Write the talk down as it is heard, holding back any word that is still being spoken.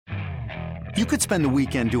You could spend the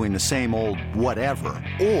weekend doing the same old whatever,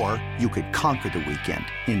 or you could conquer the weekend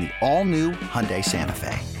in the all-new Hyundai Santa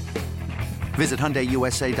Fe. Visit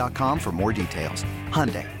HyundaiUSA.com for more details.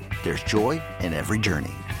 Hyundai, there's joy in every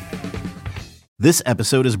journey. This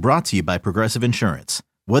episode is brought to you by Progressive Insurance.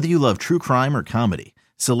 Whether you love true crime or comedy,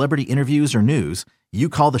 celebrity interviews or news, you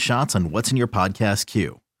call the shots on what's in your podcast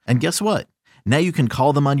queue. And guess what? Now you can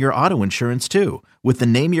call them on your auto insurance too with the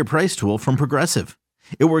Name Your Price tool from Progressive.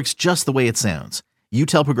 It works just the way it sounds. You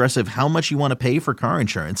tell Progressive how much you want to pay for car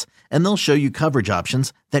insurance, and they'll show you coverage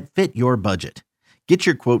options that fit your budget. Get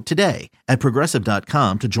your quote today at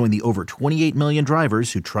Progressive.com to join the over 28 million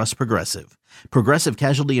drivers who trust Progressive. Progressive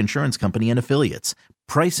Casualty Insurance Company and Affiliates.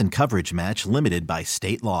 Price and coverage match limited by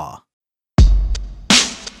state law.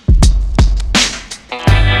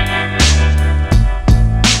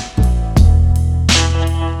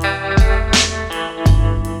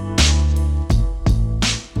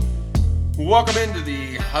 Welcome into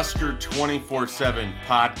the Husker 24/7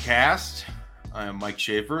 podcast. I am Mike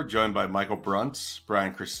Schaefer, joined by Michael Bruntz,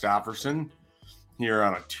 Brian Christopherson, here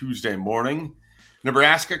on a Tuesday morning.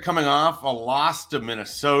 Nebraska coming off a loss to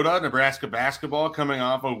Minnesota. Nebraska basketball coming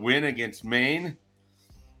off a win against Maine.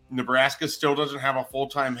 Nebraska still doesn't have a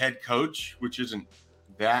full-time head coach, which isn't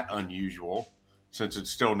that unusual since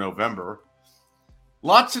it's still November.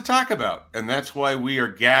 Lots to talk about, and that's why we are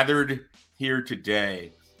gathered here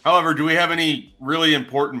today. However, do we have any really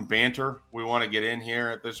important banter we want to get in here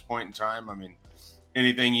at this point in time? I mean,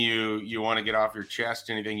 anything you want to get off your chest,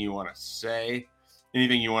 anything you want to say,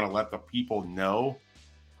 anything you want to let the people know?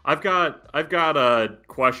 I've got a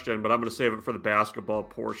question, but I'm going to save it for the basketball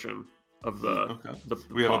portion of the. Okay. the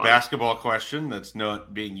we have pod. a basketball question that's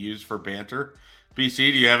not being used for banter. BC,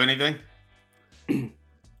 do you have anything?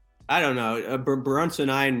 I don't know. Brunson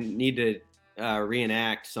and I need to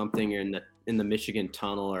reenact something in the Michigan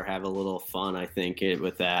tunnel or have a little fun, I think,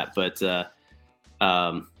 with that. But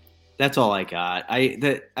that's all I got.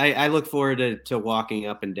 I look forward to walking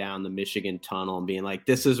up and down the Michigan tunnel and being like,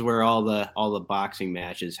 this is where all the boxing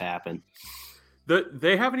matches happen.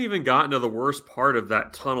 They haven't even gotten to the worst part of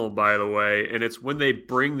that tunnel, by the way, and it's when they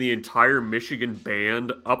bring the entire Michigan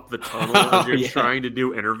band up the tunnel and you're trying to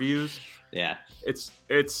do interviews. Yeah. It's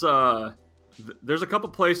there's a couple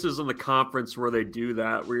places in the conference where they do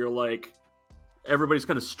that, where you're like, everybody's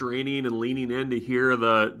kind of straining and leaning in to hear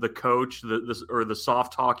the coach, or the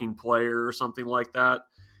soft talking player or something like that,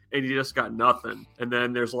 and you just got nothing. And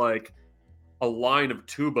then there's like a line of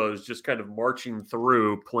tubas just kind of marching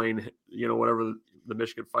through, playing, whatever the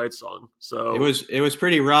Michigan fight song. So it was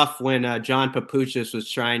pretty rough when John Papuchis was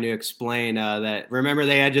trying to explain that. Remember,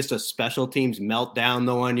 they had just a special teams meltdown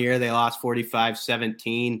the one year they lost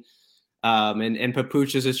 45-17. And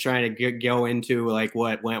Papuchis is trying to go into like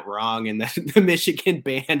what went wrong, and the Michigan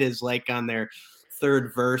band is like on their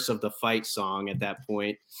third verse of the fight song at that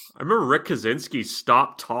point. I remember Rick Kaczynski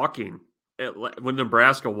stopped talking when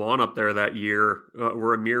Nebraska won up there that year,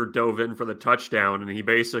 where Amir dove in for the touchdown, and he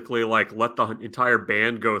basically like let the entire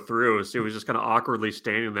band go through. So he was just kind of awkwardly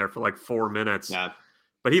standing there for like 4 minutes. Yeah.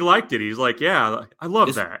 But he liked it. He's like, yeah, I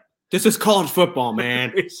love that. This is college football,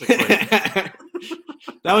 man.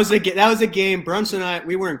 That was a game. Brunson and I,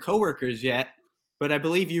 we weren't coworkers yet, but I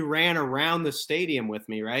believe you ran around the stadium with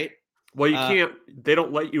me, right? Well, you can't. They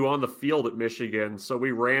don't let you on the field at Michigan, so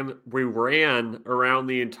we ran around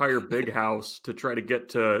the entire big house to try to get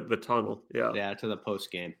to the tunnel. Yeah, to the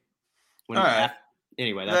post game. All right.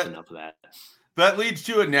 Anyway, that's enough of that. That leads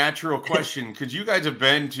to a natural question, because you guys have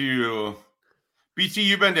been to BC.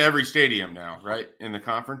 You've been to every stadium now, right, in the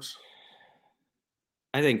conference?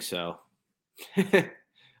 I think so.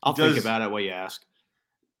 I'll think about it while you ask.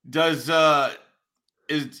 Does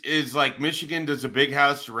is like Michigan, does a big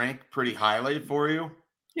house rank pretty highly for you?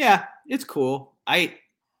 Yeah, it's cool. I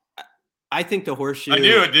think the Horseshoe. I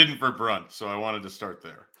knew it didn't for Brunt, so I wanted to start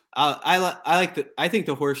there. I think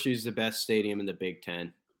the Horseshoe is the best stadium in the Big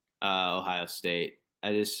Ten, Ohio State.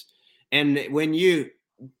 And when you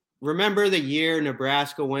remember the year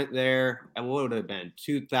Nebraska went there, what would it have been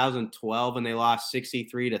 2012, and they lost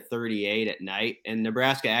 63-38 at night, and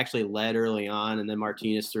Nebraska actually led early on, and then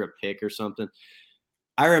Martinez threw a pick or something.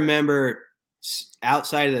 I remember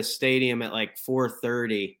outside of the stadium at like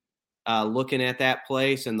 4:30, looking at that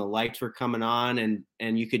place, and the lights were coming on,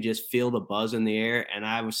 and you could just feel the buzz in the air. And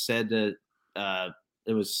I was said to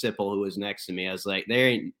it was Sipple who was next to me. I was like, there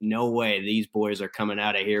ain't no way these boys are coming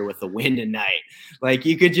out of here with the wind tonight. Like,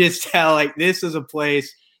 you could just tell, like, this is a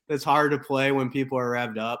place that's hard to play when people are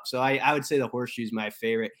revved up. So I would say the Horseshoe's my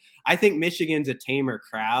favorite. I think Michigan's a tamer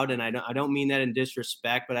crowd, and I don't mean that in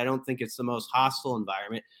disrespect, but I don't think it's the most hostile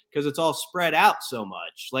environment. because it's all spread out so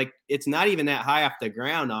much. Like, it's not even that high off the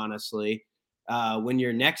ground, honestly. When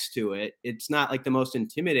you're next to it, it's not like the most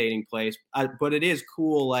intimidating place, but it is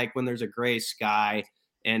cool. Like when there's a gray sky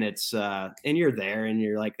and it's and you're there and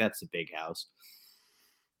you're like, that's the big house.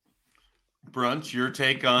 Brunch, your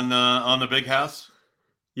take on the big house?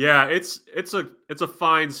 Yeah, it's a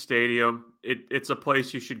fine stadium. It's a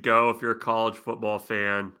place you should go if you're a college football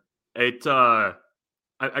fan.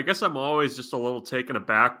 I guess I'm always just a little taken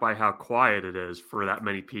aback by how quiet it is for that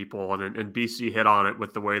many people. And BC hit on it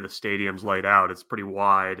with the way the stadium's laid out. It's pretty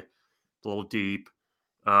wide, a little deep.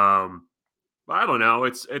 I don't know.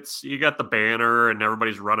 It's you got the banner and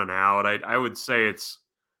everybody's running out. I would say it's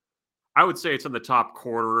in the top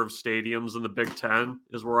quarter of stadiums in the Big Ten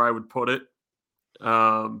is where I would put it. Is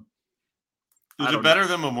it better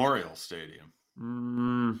than Memorial Stadium?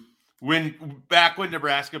 When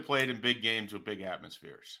Nebraska played in big games with big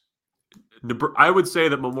atmospheres. I would say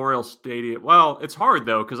that Memorial Stadium. Well, it's hard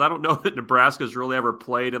though because I don't know that Nebraska's really ever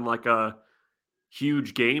played in like a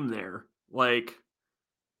huge game there. Like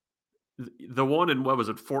the one in what was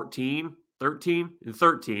it, 13? In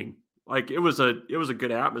 13. Like it was a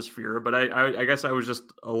good atmosphere, but I guess I was just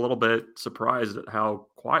a little bit surprised at how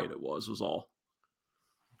quiet it was all.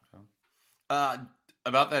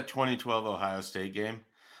 About that 2012 Ohio State game.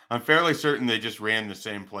 I'm fairly certain they just ran the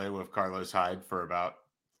same play with Carlos Hyde for about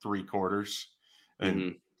 3 quarters.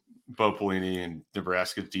 And Bo Pelini and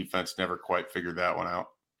Nebraska's defense never quite figured that one out.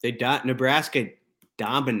 Nebraska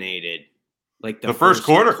dominated like the first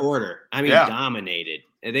quarter. I mean, dominated.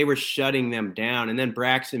 And they were shutting them down. And then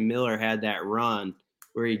Braxton Miller had that run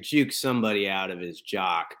where he juked somebody out of his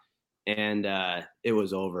jock. And it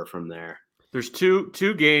was over from there. There's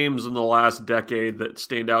two games in the last decade that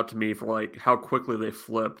stand out to me for like how quickly they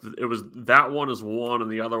flipped. It was that one is one,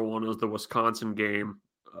 and the other one is the Wisconsin game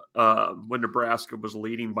when Nebraska was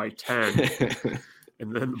leading by 10,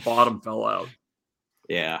 and then the bottom fell out.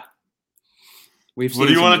 Yeah. Do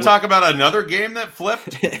you want to talk about another game that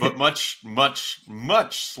flipped, but much, much,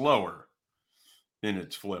 much slower in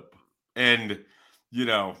its flip? And,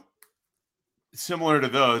 similar to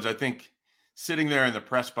those, I think sitting there in the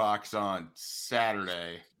press box on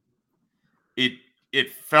Saturday,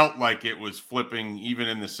 it felt like it was flipping even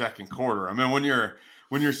in the second quarter. I mean, when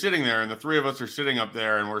you're sitting there and the three of us are sitting up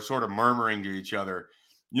there and we're sort of murmuring to each other,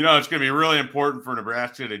 it's going to be really important for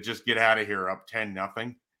Nebraska to just get out of here up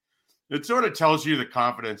 10-0. It sort of tells you the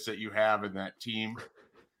confidence that you have in that team,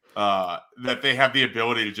 that they have the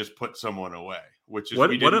ability to just put someone away. Which is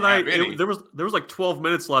there was like 12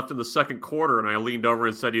 minutes left in the second quarter, and I leaned over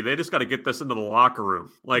and said, "They just got to get this into the locker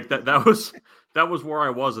room." Like that was where I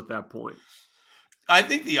was at that point. I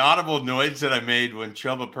think the audible noise that I made when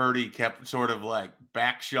Chubba Purdy kept sort of like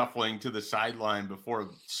back shuffling to the sideline before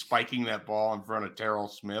spiking that ball in front of Terrell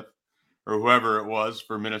Smith or whoever it was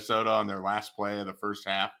for Minnesota on their last play of the first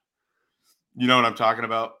half. You know what I'm talking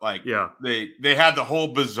about? Like, yeah, they had the whole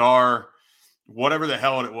bizarre whatever the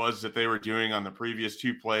hell it was that they were doing on the previous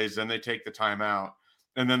 2 plays. Then they take the timeout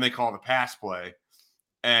and then they call the pass play.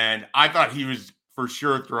 And I thought he was for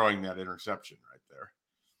sure throwing that interception right there.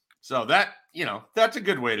 So that, that's a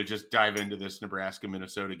good way to just dive into this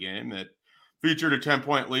Nebraska-Minnesota game that featured a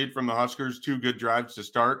 10-point lead from the Huskers, 2 good drives to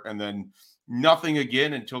start, and then nothing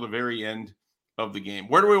again until the very end of the game.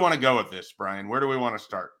 Where do we want to go with this, Brian? Where do we want to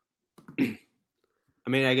start? I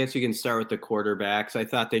mean, I guess you can start with the quarterbacks. I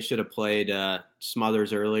thought they should have played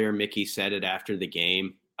Smothers earlier. Mickey said it after the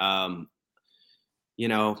game. I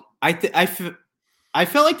felt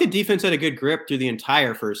like the defense had a good grip through the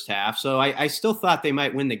entire first half. So I still thought they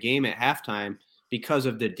might win the game at halftime because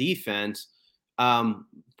of the defense.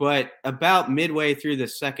 But about midway through the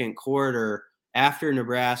second quarter, after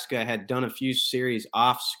Nebraska had done a few series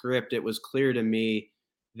off script, it was clear to me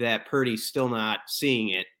that Purdy's still not seeing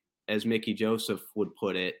it, as Mickey Joseph would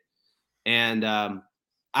put it. And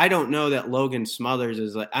I don't know that Logan Smothers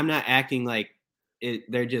is like, I'm not acting like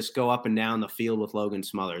they just go up and down the field with Logan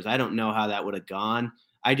Smothers. I don't know how that would have gone.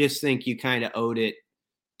 I just think you kind of owed it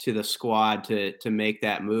to the squad to make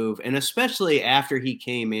that move. And especially after he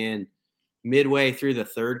came in midway through the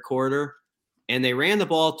third quarter and they ran the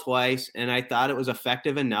ball twice. And I thought it was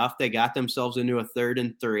effective enough. They got themselves into a 3rd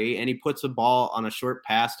and 3 and he puts the ball on a short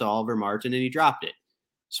pass to Oliver Martin and he dropped it.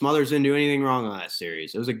 Smothers didn't do anything wrong on that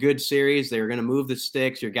series. It was a good series. They were going to move the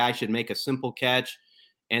sticks. Your guy should make a simple catch.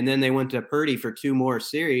 And then they went to Purdy for 2 more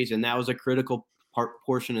series, and that was a critical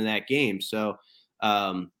portion of that game. So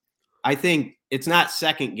I think it's not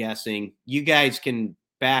second guessing. You guys can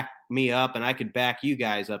back me up, and I could back you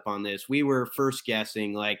guys up on this. We were first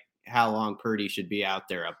guessing like how long Purdy should be out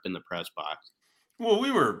there up in the press box. Well,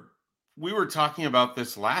 we were we were talking about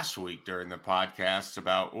this last week during the podcast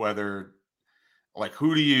about whether, like,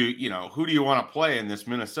 who do you want to play in this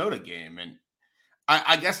Minnesota game? And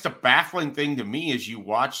I guess the baffling thing to me is you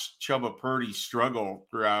watch Chubba Purdy struggle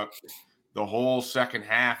throughout the whole second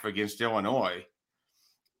half against Illinois,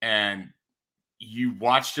 and you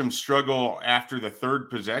watched him struggle after the third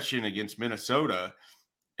possession against Minnesota,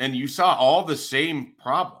 and you saw all the same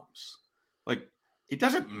problems. Like, it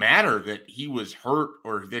doesn't matter that he was hurt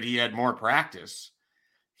or that he had more practice.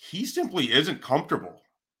 He simply isn't comfortable.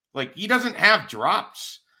 Like, he doesn't have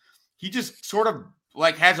drops. He just sort of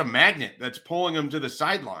like has a magnet that's pulling him to the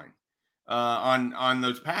sideline on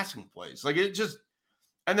those passing plays. Like, it just,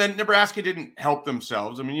 and then Nebraska didn't help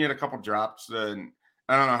themselves. I mean, you had a couple drops, and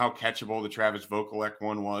I don't know how catchable the Travis Vokalek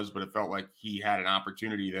one was, but it felt like he had an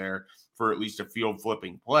opportunity there for at least a field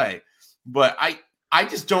flipping play. But I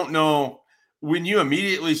just don't know, when you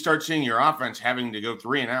immediately start seeing your offense having to go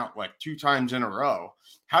 3 and out like 2 times in a row,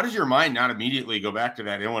 how does your mind not immediately go back to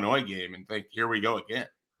that Illinois game and think, here we go again?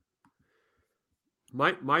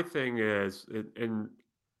 My thing is, and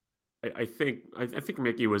I think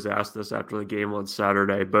Mickey was asked this after the game on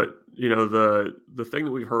Saturday, but the thing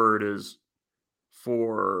that we've heard is,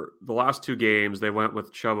 for the last 2 games, they went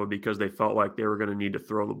with Chubba because they felt like they were going to need to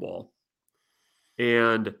throw the ball.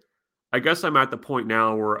 And I guess I'm at the point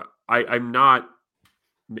now where I'm not,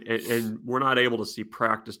 and we're not able to see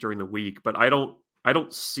practice during the week, but I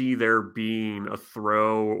don't see there being a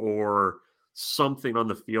throw or something on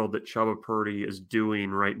the field that Chubba Purdy is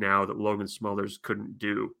doing right now that Logan Smothers couldn't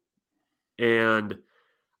do. And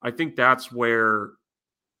I think that's where,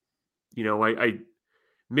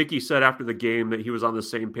 Mickey said after the game that he was on the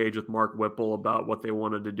same page with Mark Whipple about what they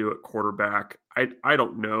wanted to do at quarterback. I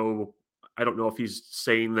don't know. I don't know if he's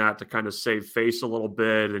saying that to kind of save face a little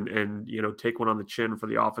bit and take one on the chin for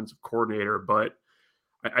the offensive coordinator. But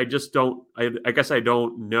I just don't. I guess I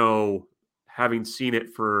don't know, having seen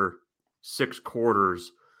it for 6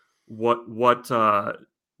 quarters, what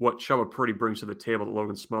Chubba Purdy brings to the table that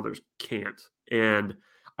Logan Smothers can't. And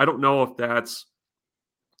I don't know if that's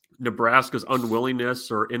Nebraska's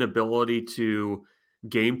unwillingness or inability to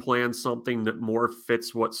game plan something that more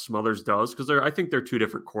fits what Smothers does, because I think they're 2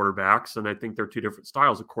 different quarterbacks, and I think they're 2 different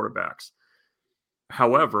styles of quarterbacks.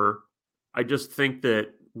 However, I just think that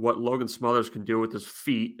what Logan Smothers can do with his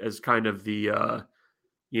feet as kind of the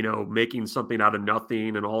making something out of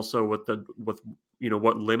nothing, and also with what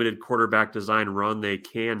limited quarterback design run they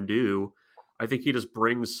can do, I think he just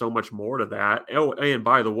brings so much more to that. Oh, and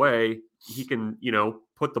by the way, he can,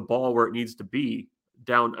 put the ball where it needs to be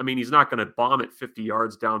down. I mean, he's not going to bomb it 50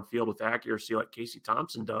 yards downfield with accuracy like Casey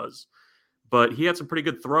Thompson does, but he had some pretty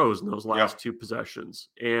good throws in those last 2 possessions.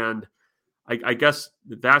 And I guess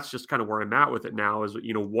that's just kind of where I'm at with it now is,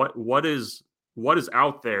 what is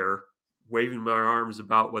out there, waving my arms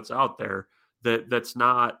about what's out there that's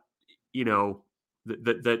not,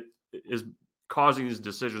 that is causing these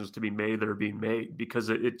decisions to be made that are being made,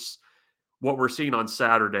 because it's what we're seeing on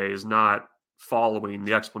Saturday is not following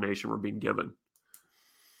the explanation we're being given.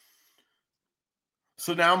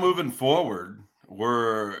 So now moving forward,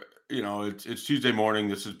 we're, it's Tuesday morning.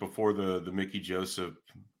 This is before the Mickey Joseph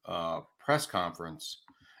press conference.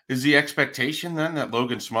 Is the expectation then that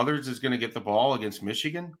Logan Smothers is going to get the ball against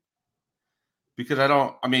Michigan? Because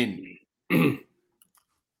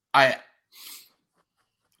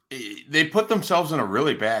they put themselves in a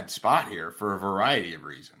really bad spot here for a variety of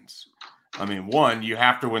reasons. I mean, one, you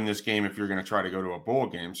have to win this game if you're going to try to go to a bowl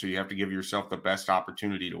game, so you have to give yourself the best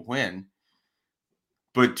opportunity to win.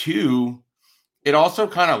 But 2, it also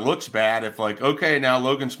kind of looks bad if, like, okay, now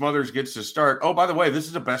Logan Smothers gets to start. Oh, by the way, this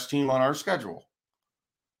is the best team on our schedule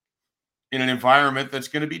in an environment that's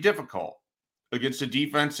going to be difficult against a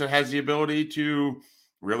defense that has the ability to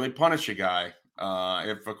really punish a guy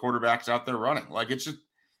if a quarterback's out there running. Like, it's just,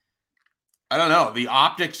 I don't know. The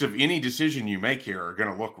optics of any decision you make here are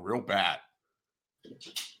going to look real bad.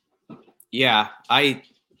 Yeah, I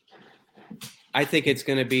think it's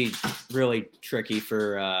going to be really tricky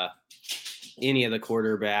for any of the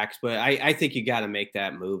quarterbacks, but I think you got to make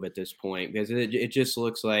that move at this point, because it just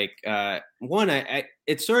looks like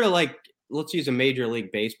it's sort of like, let's use a Major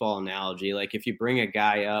League Baseball analogy. Like, if you bring a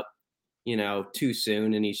guy up, too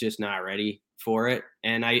soon and he's just not ready for it.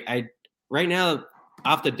 And I right now,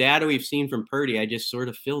 off the data we've seen from Purdy, I just sort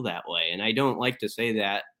of feel that way. And I don't like to say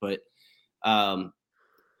that, but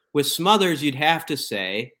with Smothers, you'd have to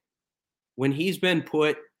say, when he's been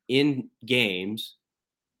put in games,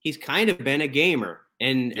 he's kind of been a gamer.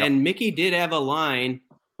 And Mickey did have a line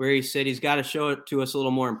where he said he's got to show it to us a little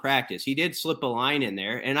more in practice. He did slip a line in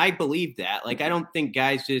there, and I believe that. Like, I don't think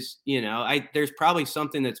guys just, there's probably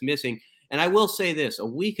something that's missing. And I will say this, a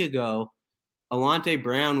week ago, Alante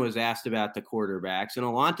Brown was asked about the quarterbacks, and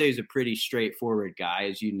Alante is a pretty straightforward guy,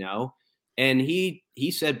 as you know. And he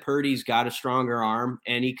said Purdy's got a stronger arm,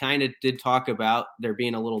 and he kind of did talk about there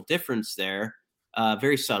being a little difference there,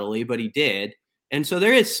 very subtly, but he did. And so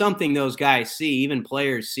there is something those guys see, even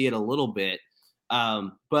players see it a little bit.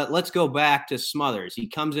 But let's go back to Smothers. He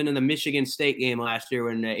comes into the Michigan State game last year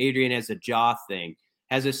when Adrian has a jaw thing,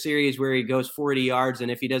 has a series where he goes 40 yards,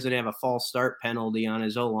 and if he doesn't have a false start penalty on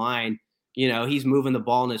his O-line, he's moving the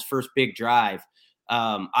ball in his first big drive.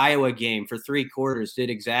 Iowa game for 3 quarters, did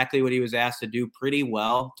exactly what he was asked to do pretty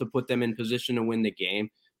well to put them in position to win the game.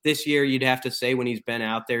 This year, you'd have to say when he's been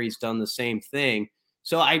out there, he's done the same thing.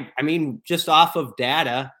 So, I mean, just off of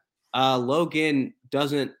data, Logan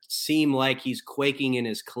doesn't seem like he's quaking in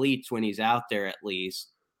his cleats when he's out there, at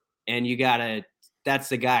least. And that's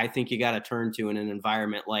the guy I think you got to turn to in an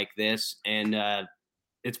environment like this. And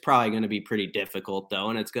it's probably going to be pretty difficult, though,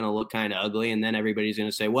 and it's going to look kind of ugly. And then everybody's going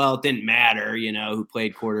to say, well, it didn't matter, who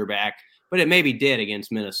played quarterback. But it maybe did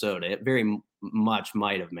against Minnesota. It very much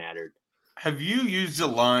might have mattered. Have you used the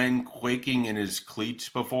line quaking in his cleats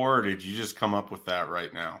before, or did you just come up with that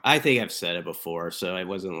right now? I think I've said it before, so it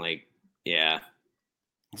wasn't like, yeah.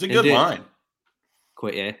 It's a good line.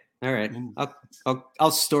 Quit, yeah. All right.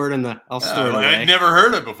 I'll store it in the. I'll store it away. I'd never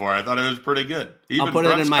heard it before. I thought it was pretty good. Even I'll put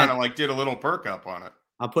it in my. Kind of like did a little perk up on it.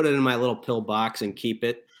 I'll put it in my little pill box and keep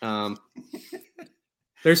it.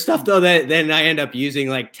 There's stuff though that then I end up using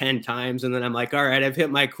like 10 times, and then I'm like, all right, I've hit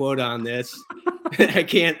my quota on this. I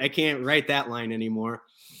can't write that line anymore.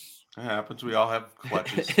 It happens. We all have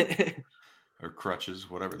clutches or crutches,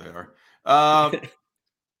 whatever they are.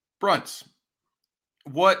 Brunts,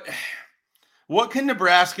 what can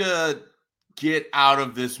Nebraska get out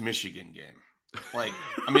of this Michigan game? Like,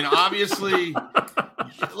 I mean, obviously,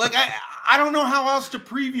 like I don't know how else to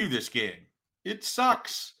preview this game. It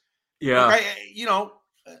sucks. Yeah. Like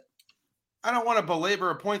I don't want to belabor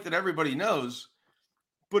a point that everybody knows,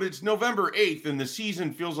 but it's November 8th and the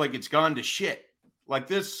season feels like it's gone to shit. Like,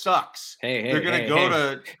 this sucks. They're going to go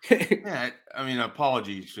to, yeah, I mean,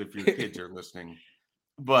 apologies if your kids are listening,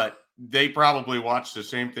 but they probably watched the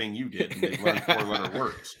same thing you did and they learned 4-letter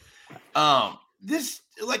words. This,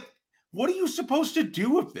 like, what are you supposed to do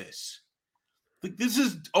with this? Like, this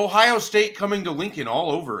is Ohio State coming to Lincoln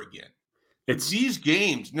all over again. It's these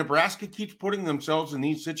games. Nebraska keeps putting themselves in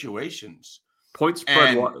these situations. Point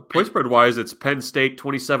spread wise, it's Penn State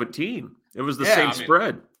 2017. It was the same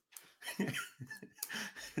spread.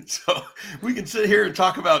 So we can sit here and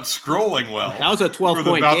talk about scrolling well. That was a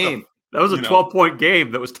 12-point game. That was a 12-point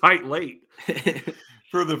game that was tight late.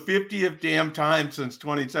 For the 50th damn time since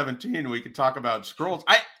 2017, we could talk about scrolls.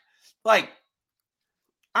 I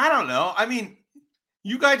don't know. I mean,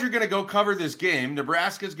 you guys are going to go cover this game.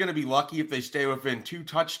 Nebraska's going to be lucky if they stay within 2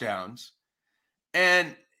 touchdowns.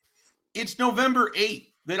 And it's November 8th.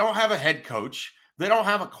 They don't have a head coach. They don't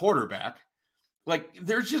have a quarterback. Like,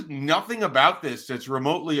 there's just nothing about this that's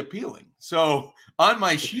remotely appealing. So on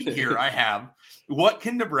my sheet here, I have, what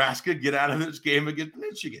can Nebraska get out of this game against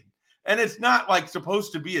Michigan? And it's not like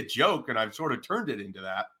supposed to be a joke, and I've sort of turned it into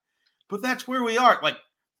that. But that's where we are. Like,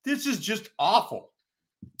 this is just awful.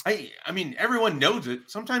 I mean, everyone knows it.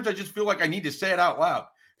 Sometimes I just feel like I need to say it out loud.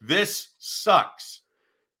 This sucks.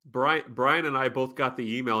 Brian and I both got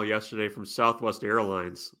the email yesterday from Southwest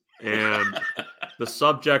Airlines, and the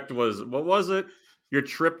subject was, what was it? Your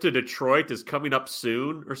trip to Detroit is coming up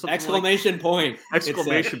soon, or something. Exclamation point.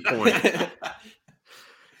 Exclamation point.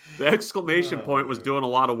 The exclamation point was doing a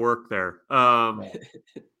lot of work there. I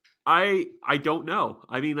don't know.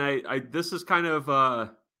 I mean, I this is kind of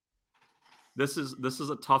this is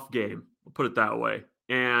a tough game. I'll put it that way.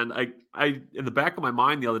 And I in the back of my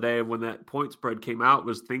mind the other day when that point spread came out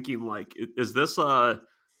was thinking, like, is this a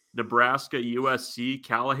Nebraska USC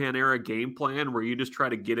Callahan era game plan where you just try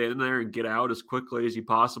to get in there and get out as quickly as you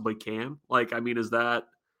possibly can? Like, I mean, is that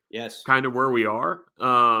kind of where we are?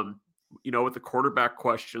 With the quarterback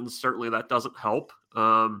questions, certainly that doesn't help.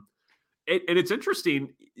 And it's interesting,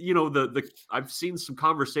 I've seen some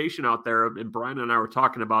conversation out there, and Brian and I were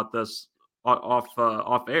talking about this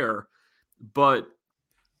off air, but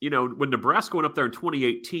when Nebraska went up there in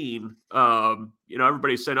 2018,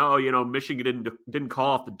 everybody said, Michigan didn't call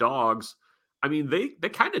off the dogs. I mean, they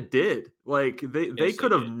kind of did. Like, they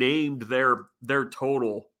could have named their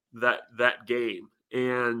total that game.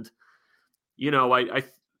 And,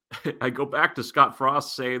 I go back to Scott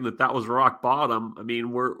Frost saying that was rock bottom. I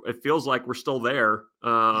mean, it feels like we're still there,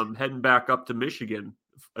 heading back up to Michigan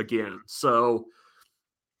again. So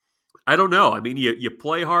I don't know. I mean, you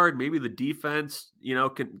play hard. Maybe the defense,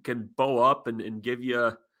 can bow up and give you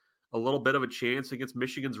a little bit of a chance against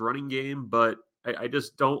Michigan's running game. But I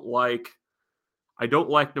just don't like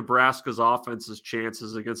Nebraska's offense's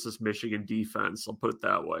chances against this Michigan defense. I'll put it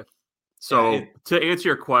that way. So to answer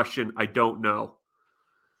your question, I don't know.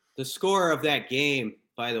 The score of that game,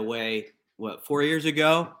 by the way, 4 years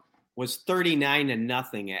ago, was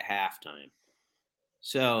 39-0 at halftime.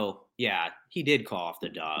 So, yeah, he did call off the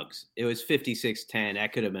Dogs. It was 56-10.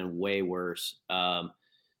 That could have been way worse. Harbaugh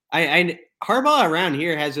around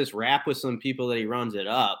here has this rap with some people that he runs it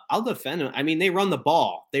up. I'll defend him. I mean, they run the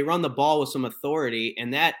ball. They run the ball with some authority,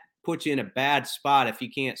 and that puts you in a bad spot if you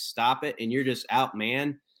can't stop it and you're just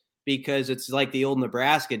outmanned, because it's like the old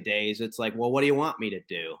Nebraska days. It's like, well, what do you want me to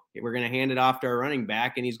do? We're going to hand it off to our running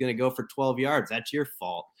back, and he's going to go for 12 yards. That's your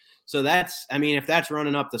fault. So if that's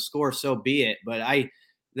running up the score, so be it. But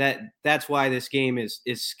that's why this game is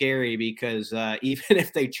scary, because even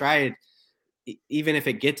if they try it, even if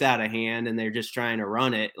it gets out of hand and they're just trying to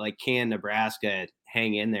run it, like, can Nebraska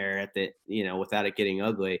hang in there at the, without it getting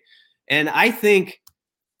ugly? And I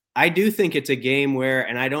do think it's a game where,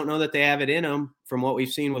 and I don't know that they have it in them from what we've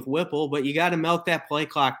seen with Whipple, but you got to milk that play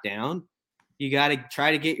clock down. You got to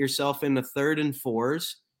try to get yourself in the 3rd and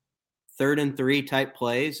 4s, 3rd and 3 type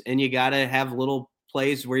plays. And you got to have little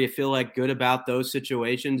plays where you feel like good about those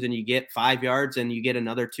situations, and you get 5 yards and you get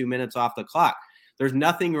another 2 minutes off the clock. There's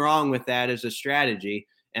nothing wrong with that as a strategy.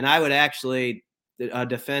 And I would actually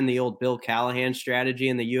defend the old Bill Callahan strategy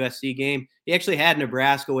in the USC game. He actually had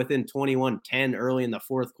Nebraska within 21-10 early in the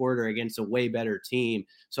 4th quarter against a way better team.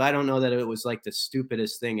 So I don't know that it was like the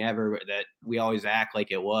stupidest thing ever that we always act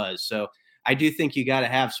like it was. So I do think you got to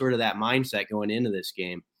have sort of that mindset going into this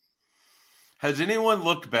game. Has anyone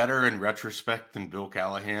looked better in retrospect than Bill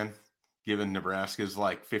Callahan, given Nebraska's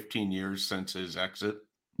 15 years since his exit?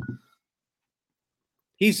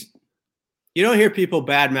 You don't hear people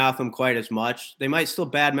badmouth him quite as much. They might still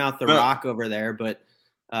badmouth the Rock over there, but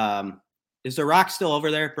is the Rock still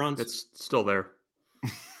over there, Bruns? It's still there.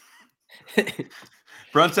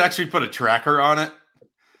 Bruns actually put a tracker on it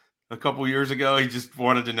a couple years ago. He just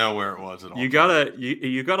wanted to know where it was at all. You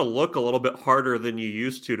gotta look a little bit harder than you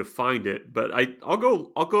used to find it. But I'll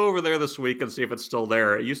go over there this week and see if it's still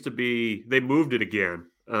there. It used to be, they moved it again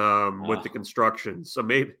with the construction, so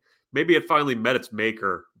maybe it finally met its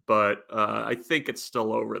maker. But I think it's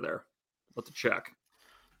still over there. Let's check.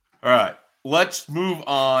 All right, let's move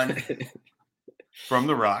on from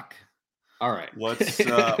the Rock. All right,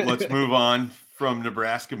 let's move on from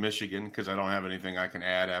Nebraska, Michigan, because I don't have anything I can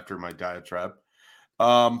add after my diatribe.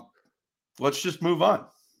 Let's just move on,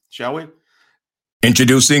 shall we?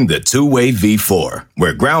 Introducing the Two-Way V4,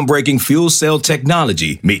 where groundbreaking fuel cell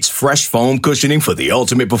technology meets fresh foam cushioning for the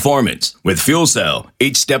ultimate performance. With Fuel Cell,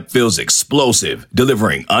 each step feels explosive,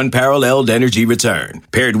 delivering unparalleled energy return.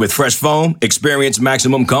 Paired with fresh foam, experience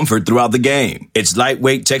maximum comfort throughout the game. Its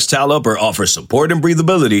lightweight textile upper offers support and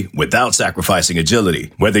breathability without sacrificing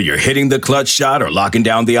agility. Whether you're hitting the clutch shot or locking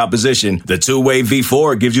down the opposition, the Two-Way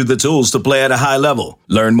V4 gives you the tools to play at a high level.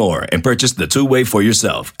 Learn more and purchase the Two-Way for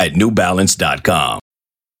yourself at newbalance.com.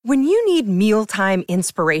 When you need mealtime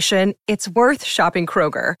inspiration, it's worth shopping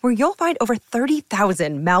Kroger, where you'll find over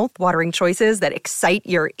 30,000 mouth-watering choices that excite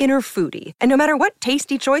your inner foodie. And no matter what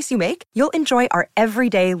tasty choice you make, you'll enjoy our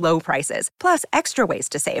everyday low prices, plus extra ways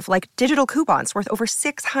to save, like digital coupons worth over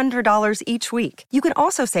 $600 each week. You can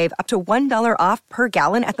also save up to $1 off per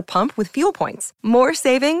gallon at the pump with fuel points. More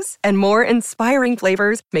savings and more inspiring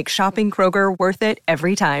flavors make shopping Kroger worth it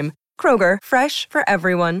every time. Kroger, fresh for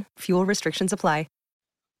everyone. Fuel restrictions apply.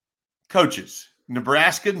 Coaches,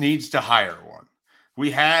 Nebraska needs to hire one.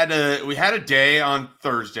 We had a day on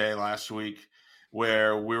Thursday last week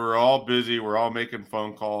where we were all busy. We're all making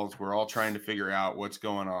phone calls. We're all trying to figure out what's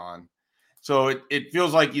going on. So it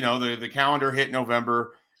feels like, the calendar hit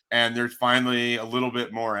November and there's finally a little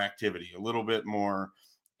bit more activity, a little bit more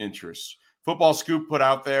interest. Football Scoop put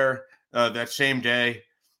out there that same day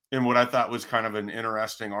in what I thought was kind of an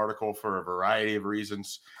interesting article for a variety of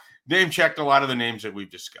reasons. Name checked a lot of the names that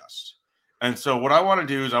we've discussed. And so what I want to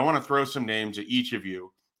do is I want to throw some names at each of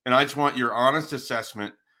you, and I just want your honest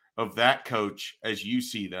assessment of that coach as you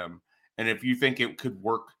see them, and if you think it could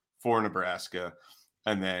work for Nebraska.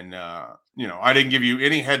 And then, I didn't give you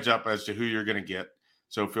any heads up as to who you're going to get,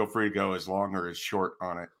 so feel free to go as long or as short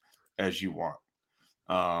on it as you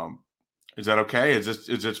want. Is that okay? Is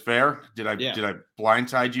this fair? Did I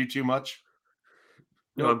blindside you too much?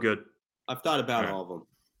 No, I'm good. I've thought about all of them.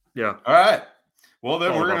 Yeah. All right. Well,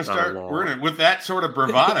 then we're going to start. With that sort of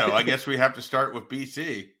bravado. I guess we have to start with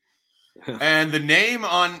BC. And the name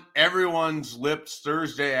on everyone's lips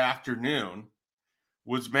Thursday afternoon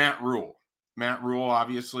was Matt Rule. Matt Rule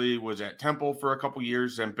obviously was at Temple for a couple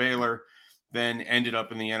years and Baylor, then ended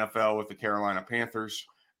up in the NFL with the Carolina Panthers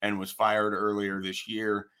and was fired earlier this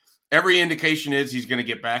year. Every indication is he's going to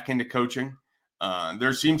get back into coaching.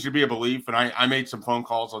 There seems to be a belief, and I made some phone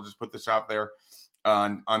calls. I'll just put this out there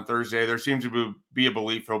on Thursday. There seems to be a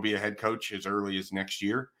belief he'll be a head coach as early as next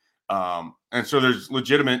year. And so there's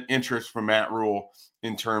legitimate interest from Matt Rule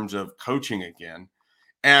in terms of coaching again.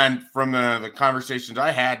 And from the conversations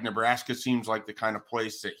I had, Nebraska seems like the kind of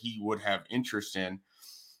place that he would have interest in.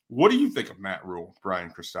 What do you think of Matt Rule, Brian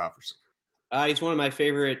Christopherson? He's one of my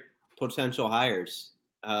favorite potential hires.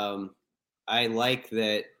 I like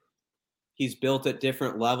that he's built at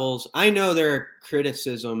different levels. I know there are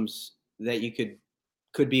criticisms that you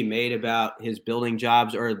could be made about his building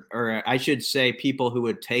jobs, or I should say people who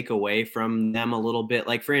would take away from them a little bit.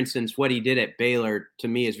 Like, for instance, what he did at Baylor to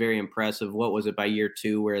me is very impressive. What was it by year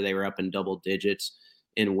 2 where they were up in double digits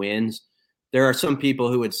in wins? There are some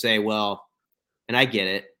people who would say, well, and I get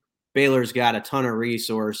it, Baylor's got a ton of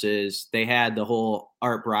resources. They had the whole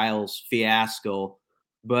Art Briles fiasco,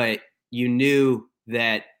 but you knew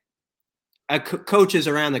that coaches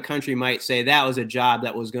around the country might say that was a job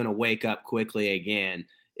that was going to wake up quickly again.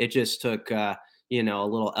 It just took, a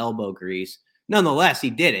little elbow grease. Nonetheless, he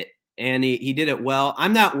did it, and he did it well.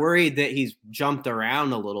 I'm not worried that he's jumped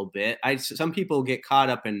around a little bit. Some people get caught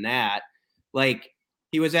up in that. Like,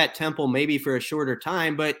 he was at Temple maybe for a shorter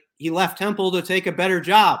time, but he left Temple to take a better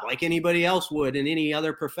job like anybody else would in any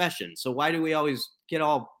other profession. So why do we always get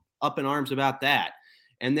all up in arms about that?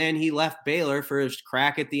 And then he left Baylor for his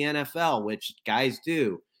crack at the NFL, which guys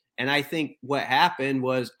do. And I think what happened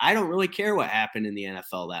was, I don't really care what happened in the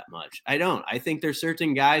NFL that much. I don't. I think there's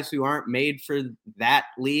certain guys who aren't made for that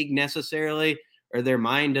league necessarily, or their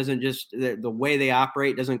mind doesn't just, the way they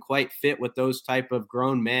operate doesn't quite fit with those type of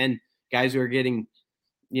grown men, guys who are getting,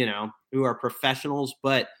 who are professionals.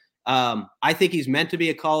 But I think he's meant to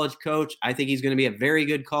be a college coach. I think he's going to be a very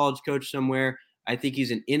good college coach somewhere. I think he's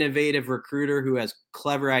an innovative recruiter who has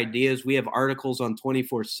clever ideas. We have articles on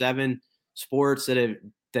 24/7 Sports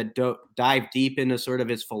that dive deep into sort of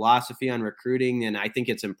his philosophy on recruiting, and I think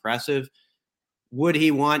it's impressive. Would he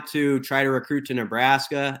want to try to recruit to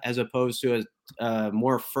Nebraska as opposed to a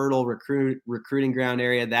more fertile recruiting ground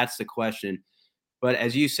area? That's the question. But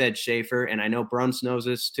as you said, Schaefer, and I know Bruns knows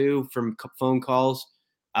this too from phone calls,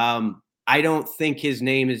 I don't think his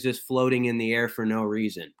name is just floating in the air for no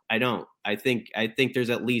reason. I don't. I think he's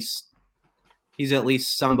at least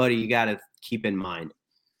somebody you got to keep in mind.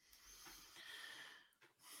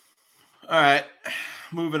 All right,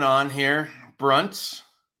 moving on here. Brunts,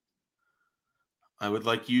 I would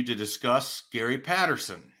like you to discuss Gary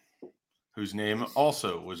Patterson, whose name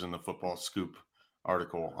also was in the Football Scoop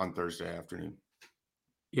article on Thursday afternoon.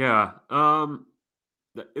 Yeah,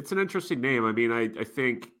 it's an interesting name. I mean, I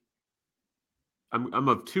think I'm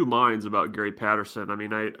of two minds about Gary Patterson. I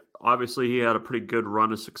mean, obviously he had a pretty good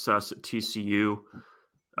run of success at TCU.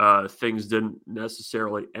 Things didn't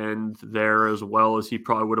necessarily end there as well as he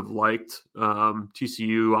probably would have liked.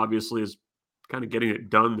 TCU obviously is kind of getting it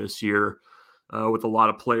done this year with a lot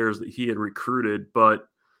of players that he had recruited. But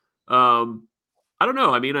I don't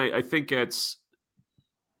know. I mean, I think it's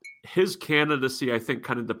his candidacy, I think,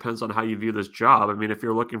 kind of depends on how you view this job. I mean, if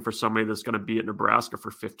you're looking for somebody that's going to be at Nebraska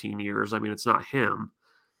for 15 years, I mean, it's not him.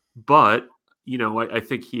 But, I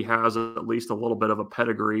think he has at least a little bit of a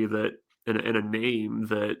pedigree that and a name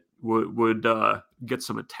that would get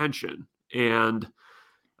some attention. And,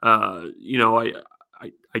 I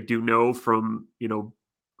do know from,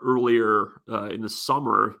 earlier in the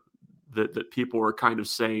summer that people were kind of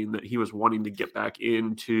saying that he was wanting to get back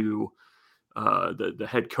into the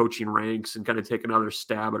head coaching ranks and kind of take another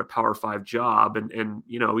stab at a Power 5 job. And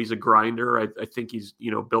he's a grinder. I think he's,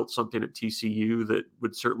 built something at TCU that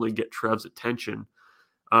would certainly get Trev's attention.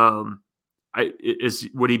 Would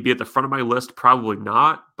he be at the front of my list? Probably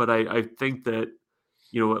not. But I think that,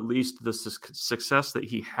 at least the success that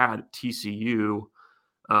he had at TCU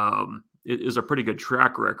is a pretty good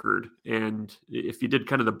track record. And if you did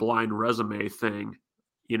kind of the blind resume thing,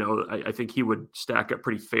 I think he would stack up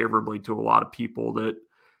pretty favorably to a lot of people that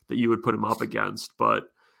you would put him up against. But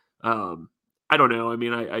I don't know. I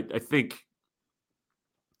mean, I think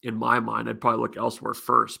in my mind, I'd probably look elsewhere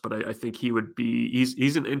first. But I think he would be.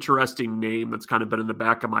 He's an interesting name that's kind of been in the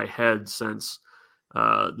back of my head since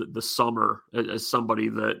the summer as somebody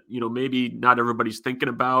that maybe not everybody's thinking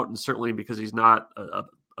about, and certainly because he's not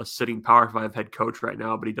a sitting Power 5 head coach right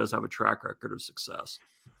now, but he does have a track record of success.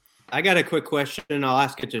 I got a quick question. I'll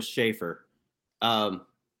ask it to Schaefer.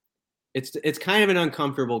 It's kind of an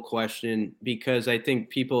uncomfortable question because I think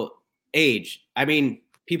people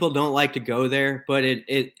don't like to go there, but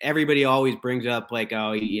everybody always brings up like,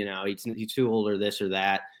 oh, he's too old or this or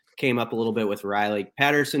that. Came up a little bit with Riley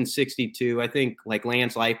Patterson's 62. I think like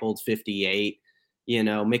Lance Leipold's 58.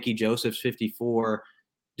 Mickey Joseph's 54.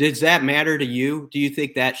 Does that matter to you? Do you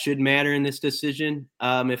think that should matter in this decision?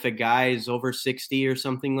 If a guy is over 60 or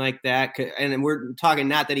something like that, and we're talking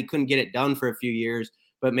not that he couldn't get it done for a few years,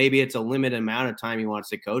 but maybe it's a limited amount of time he wants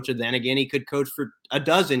to coach. And then again, he could coach for a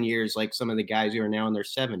dozen years, like some of the guys who are now in their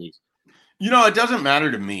 70s. It doesn't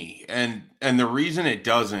matter to me. And the reason it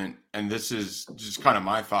doesn't, and this is just kind of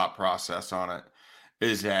my thought process on it,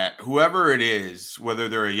 is that whoever it is, whether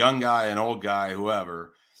they're a young guy, an old guy,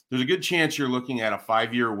 whoever, there's a good chance you're looking at a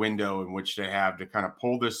 5-year window in which they have to kind of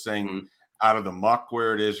pull this thing out of the muck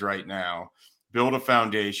where it is right now, build a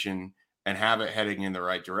foundation, and have it heading in the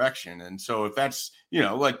right direction. And so if that's,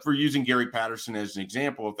 like for using Gary Patterson as an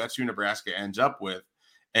example, if that's who Nebraska ends up with,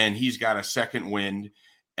 and he's got a second wind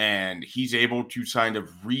and he's able to kind of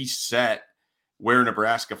reset where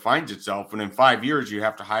Nebraska finds itself, and in 5 years, you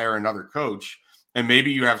have to hire another coach, and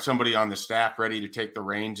maybe you have somebody on the staff ready to take the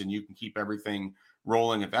reins and you can keep everything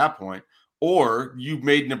rolling at that point, or you've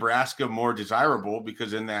made Nebraska more desirable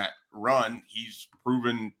because in that run, he's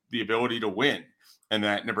proven the ability to win. And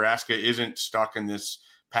that Nebraska isn't stuck in this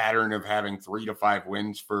pattern of having 3 to 5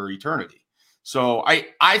 wins for eternity. So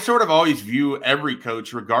I sort of always view every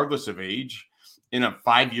coach, regardless of age, in a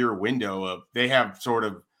 5-year window of they have sort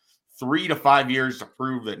of 3 to 5 years to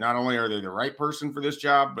prove that not only are they the right person for this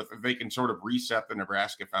job, but that they can sort of reset the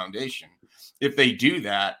Nebraska foundation. If they do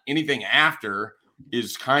that, anything after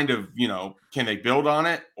is kind of, can they build on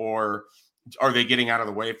it, or are they getting out of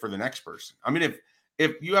the way for the next person? I mean,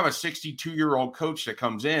 if you have a 62-year-old coach that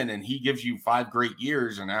comes in and he gives you 5 great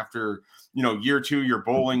years, and after, year 2, you're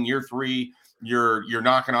bowling, year 3, you're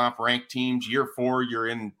knocking off ranked teams, year 4, you're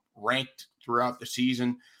in ranked throughout the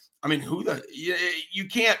season. I mean, you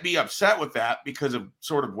can't be upset with that because of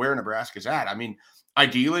sort of where Nebraska's at. I mean,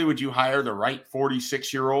 ideally, would you hire the right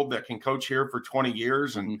 46-year-old that can coach here for 20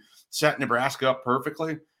 years and set Nebraska up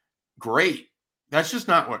perfectly? Great. That's just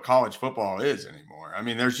not what college football is anymore. I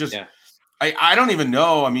mean, there's just I don't even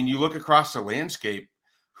know. I mean, you look across the landscape,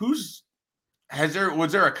 was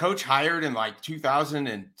there a coach hired in like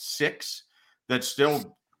 2006 that's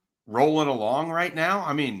still rolling along right now?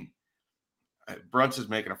 I mean, Brunts is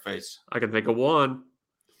making a face. I can think of one.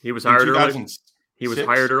 He was hired earlier. He was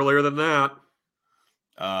hired earlier than that.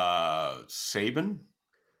 Saban?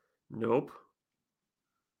 Nope.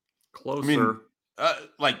 Closer. I mean,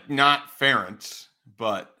 like not Ferentz,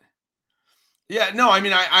 but yeah, no, I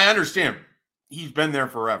mean, I understand. He's been there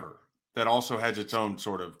forever. That also has its own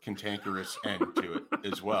sort of cantankerous end to it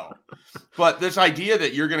as well. But this idea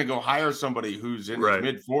that you're going to go hire somebody who's in his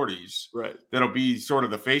mid-40s, that'll be sort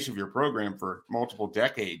of the face of your program for multiple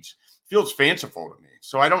decades, feels fanciful to me.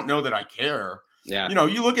 So I don't know that I care. Yeah.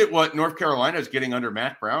 You look at what North Carolina is getting under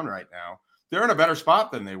Mack Brown right now. They're in a better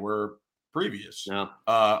spot than they were previous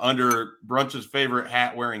under Brunch's favorite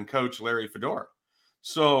hat-wearing coach, Larry Fedora.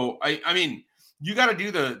 So, I mean, you got to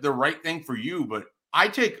do the right thing for you, but I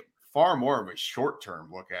take far more of a short-term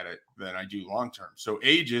look at it than I do long-term. So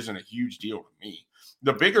age isn't a huge deal to me.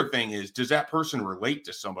 The bigger thing is, does that person relate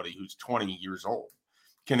to somebody who's 20 years old?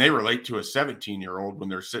 Can they relate to a 17-year-old when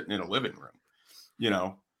they're sitting in a living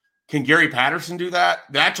room? Can Gary Patterson do that?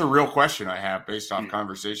 That's a real question I have based off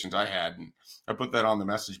conversations I had. And I put that on the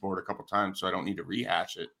message board a couple times, so I don't need to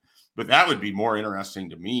rehash it. But that would be more interesting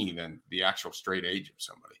to me than the actual straight age of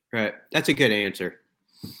somebody. Right. That's a good answer.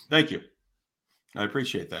 Thank you. I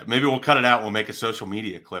appreciate that. Maybe we'll cut it out. We'll make a social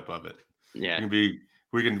media clip of it. Yeah. We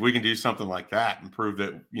can do something like that and prove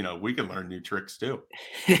that, we can learn new tricks too.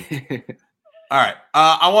 All right.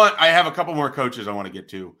 I have a couple more coaches I want to get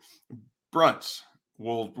to. Brunts,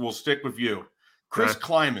 we'll stick with you. Chris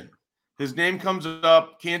Klieman. His name comes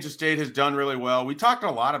up. Kansas State has done really well. We talked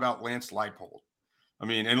a lot about Lance Leipold. I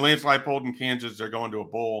mean, and Lance Leipold in Kansas, they're going to a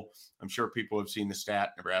bowl. I'm sure people have seen the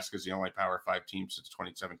stat. Nebraska is the only Power 5 team since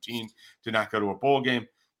 2017 to not go to a bowl game,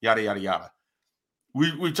 yada, yada, yada.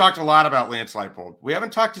 We've talked a lot about Lance Leipold. We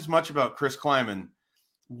haven't talked as much about Chris Klieman.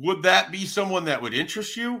 Would that be someone that would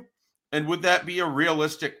interest you? And would that be a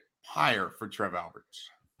realistic hire for Trev Alberts?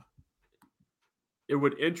 It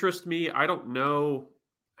would interest me. I don't know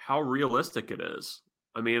how realistic it is.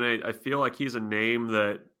 I mean, I feel like he's a name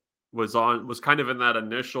that was kind of in that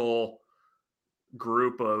initial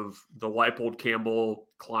group of the Leipold, Campbell,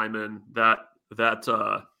 Klieman, that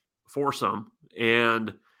foursome.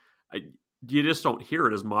 And you just don't hear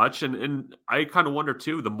it as much. And I kind of wonder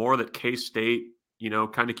too, the more that K-State,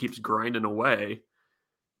 kind of keeps grinding away,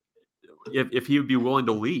 if he would be willing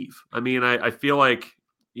to leave. I mean, I feel like,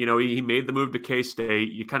 he made the move to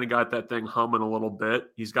K-State. You kind of got that thing humming a little bit.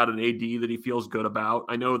 He's got an AD that he feels good about.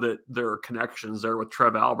 I know that there are connections there with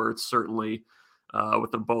Trev Alberts, certainly,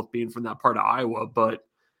 with them both being from that part of Iowa. But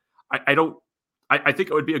I think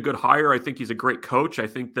it would be a good hire. I think he's a great coach. I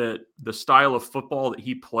think that the style of football that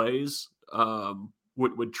he plays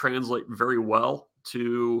would translate very well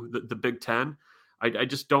to the Big Ten. I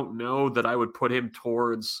just don't know that I would put him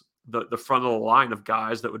towards the front of the line of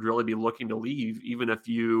guys that would really be looking to leave, even if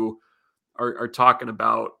you are talking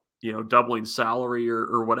about, doubling salary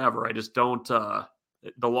or whatever. I just don't, the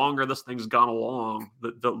longer this thing's gone along,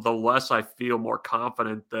 the less I feel more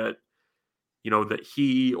confident that, that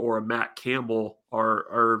he or a Matt Campbell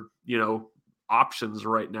are options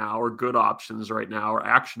right now, or good options right now, or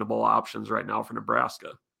actionable options right now for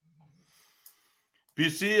Nebraska. Do you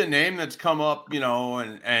see a name that's come up,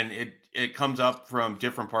 and it comes up from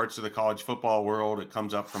different parts of the college football world. It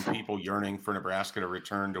comes up from people yearning for Nebraska to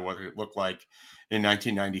return to what it looked like in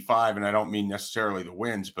 1995. And I don't mean necessarily the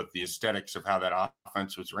wins, but the aesthetics of how that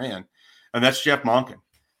offense was ran. And that's Jeff Monken.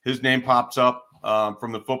 His name pops up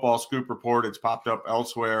from the Football Scoop Report. It's popped up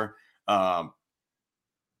elsewhere.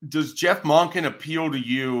 Does Jeff Monken appeal to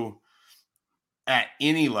you at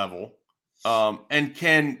any level? And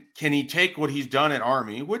can he take what he's done at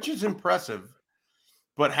Army, which is impressive,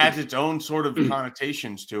 but has its own sort of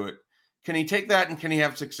connotations to it? Can he take that and can he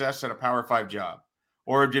have success at a Power 5 job?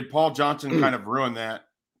 Or did Paul Johnson kind of ruin that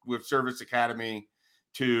with Service Academy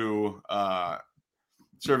to a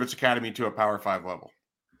Power 5 level?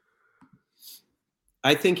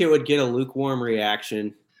 I think it would get a lukewarm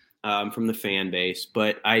reaction from the fan base,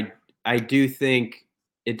 but I do think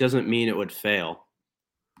it doesn't mean it would fail.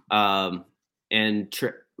 You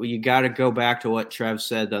got to go back to what Trev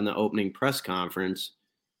said on the opening press conference.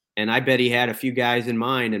 And I bet he had a few guys in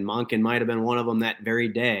mind, and Monken might have been one of them that very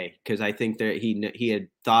day, because I think that he had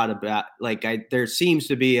thought about, there seems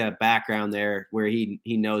to be a background there where he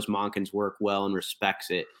knows Monken's work well and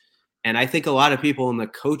respects it. And I think a lot of people in the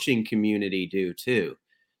coaching community do too.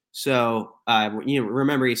 So,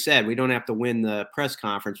 remember he said, we don't have to win the press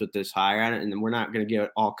conference with this hire, and we're not going to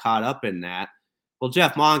get all caught up in that. Well,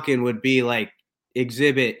 Jeff Monken would be like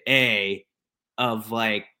exhibit A of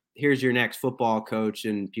here's your next football coach.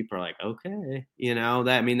 And people are like, okay,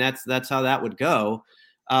 that's how that would go.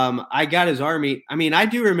 I got his Army. I mean, I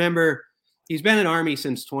do remember he's been in Army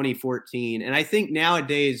since 2014. And I think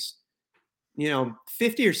nowadays,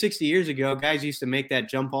 50 or 60 years ago, guys used to make that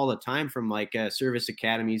jump all the time from service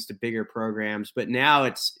academies to bigger programs. But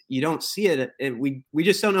now you don't see it. We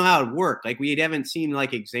just don't know how it worked. We haven't seen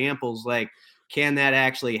examples can that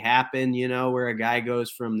actually happen, where a guy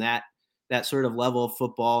goes from that sort of level of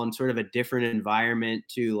football and sort of a different environment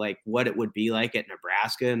to what it would be like at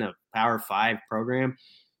Nebraska in a Power 5 program.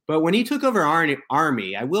 But when he took over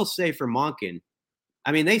Army, I will say for Monken,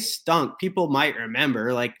 I mean, they stunk. People might remember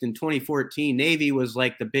in 2014, Navy was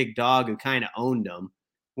the big dog who kind of owned them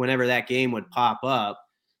whenever that game would pop up.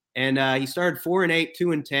 And he started 4-8,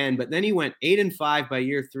 2-10, but then he went 8-5 by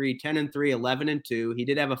year 3, 10-3, 11-2. He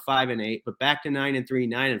did have a 5-8, but back to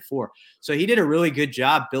 9-3, 9-4. So he did a really good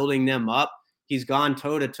job building them up. He's gone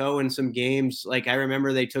toe to toe in some games. I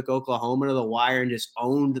remember they took Oklahoma to the wire and just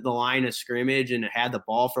owned the line of scrimmage and had the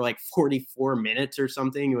ball for 44 minutes or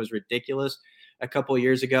something. It was ridiculous. A couple of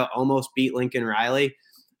years ago, almost beat Lincoln Riley.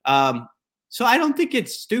 So I don't think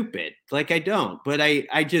it's stupid. I don't, but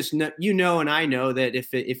I just know, and I know that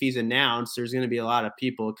if he's announced, there's going to be a lot of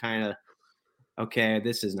people kind of, okay,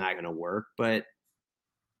 this is not going to work. But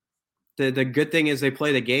the good thing is they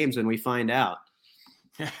play the games and we find out.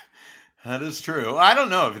 That is true. I don't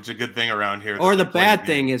know if it's a good thing around here. Or the bad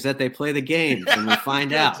thing is that they play the games and we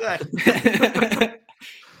find out.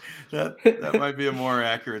 That might be a more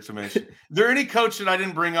accurate summation. Is there any coach that I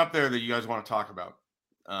didn't bring up there that you guys want to talk about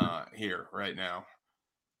here right now?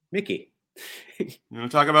 Mickey. You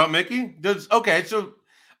want to talk about Mickey? So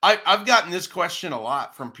I've gotten this question a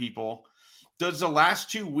lot from people. Does the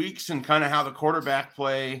last 2 weeks and kind of how the quarterback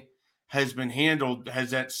play has been handled,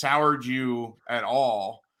 has that soured you at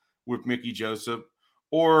all with Mickey Joseph?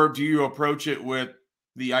 Or do you approach it with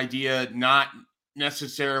the idea not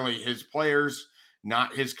necessarily his players,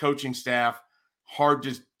 not his coaching staff, hard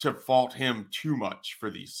to fault him too much for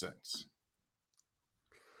these things?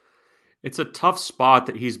 It's a tough spot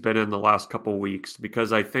that he's been in the last couple of weeks,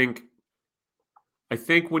 because I think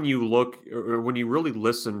when you look, or when you really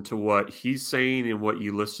listen to what he's saying and when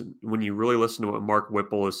you really listen to what Mark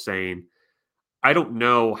Whipple is saying, I don't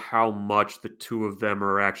know how much the two of them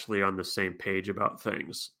are actually on the same page about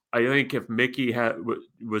things. I think if Mickey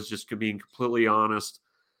was just being completely honest,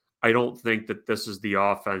 I don't think that this is the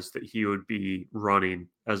offense that he would be running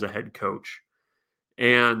as a head coach.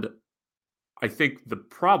 And I think the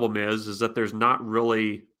problem is that there's not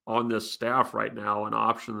really on this staff right now an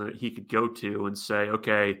option that he could go to and say,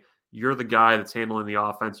 okay, you're the guy that's handling the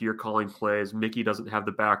offense, you're calling plays. Mickey doesn't have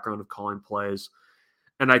the background of calling plays.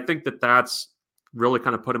 And I think that that's really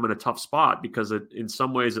kind of put him in a tough spot, because in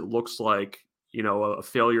some ways it looks like, a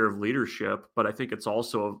failure of leadership, but I think it's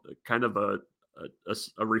also kind of a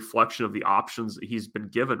reflection of the options that he's been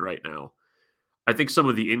given right now. I think some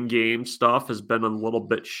of the in-game stuff has been a little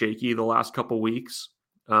bit shaky the last couple of weeks.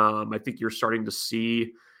 I think you're starting to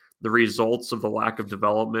see the results of the lack of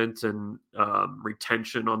development and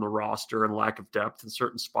retention on the roster and lack of depth in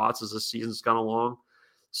certain spots as the season's gone along.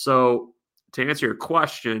 So to answer your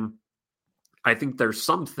question, I think there's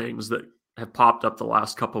some things that have popped up the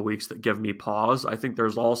last couple of weeks that give me pause. I think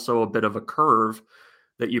there's also a bit of a curve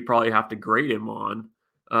that you probably have to grade him on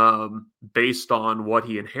based on what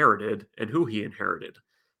he inherited and who he inherited.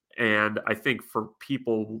 And I think for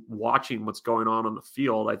people watching what's going on the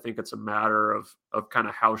field, I think it's a matter of kind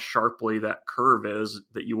of how sharply that curve is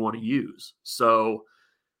that you want to use. So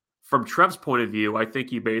from Trev's point of view, I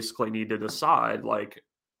think you basically need to decide, like,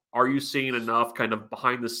 are you seeing enough kind of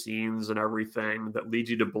behind the scenes and everything that leads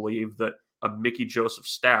you to believe that a Mickey Joseph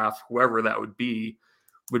staff, whoever that would be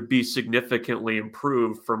significantly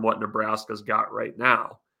improved from what Nebraska's got right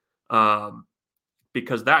now?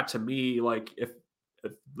 Because that, to me, like, if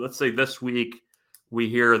let's say this week we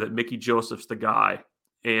hear that Mickey Joseph's the guy,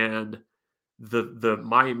 and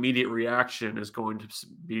my immediate reaction is going to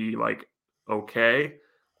be like, okay,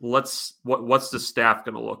 what's the staff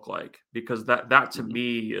going to look like? Because that to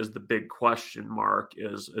me is the big question mark,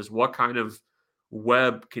 is what kind of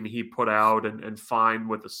web can he put out and find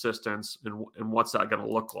with assistance, and what's that going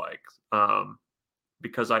to look like?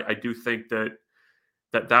 Because I do think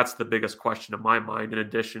that's the biggest question in my mind, in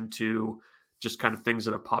addition to just kind of things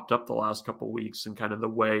that have popped up the last couple of weeks and kind of the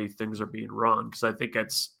way things are being run. Because I think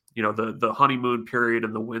it's, the honeymoon period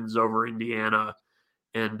and the wins over Indiana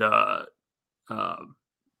and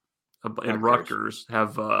Rutgers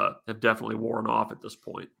have definitely worn off at this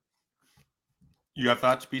point. You got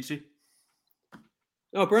thoughts, Pete?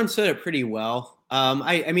 No, Brun said it pretty well.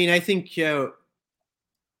 I mean, I think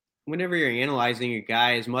whenever you're analyzing a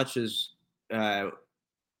guy, as much as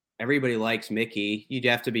everybody likes Mickey, you'd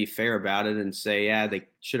have to be fair about it and say, yeah, they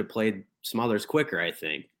should have played some others quicker, I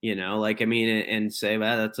think, and say,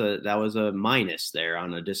 well, that was a minus there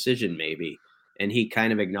on a decision maybe. And he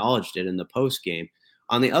kind of acknowledged it in the post game.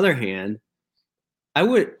 On the other hand,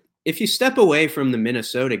 if you step away from the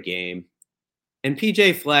Minnesota game, and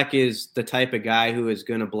PJ Fleck is the type of guy who is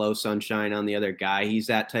going to blow sunshine on the other guy. He's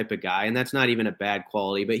that type of guy, and that's not even a bad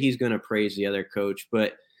quality, but he's going to praise the other coach.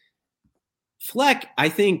 But Fleck, I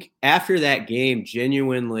think after that game,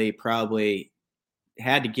 genuinely probably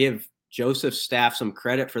had to give Joseph's staff some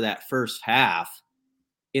credit for that first half,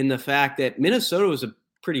 in the fact that Minnesota was a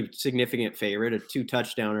pretty significant favorite, a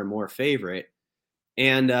 2-touchdown or more favorite.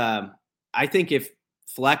 And I think if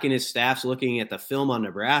Fleck and his staff's looking at the film on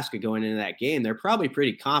Nebraska going into that game, they're probably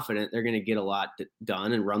pretty confident they're going to get a lot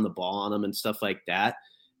done and run the ball on them and stuff like that.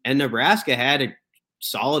 And Nebraska had a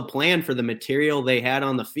solid plan for the material they had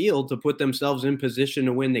on the field to put themselves in position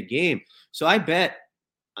to win the game. So I bet,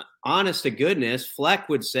 honest to goodness, Fleck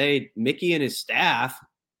would say Mickey and his staff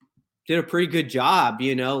did a pretty good job,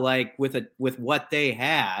 with what they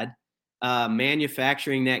had,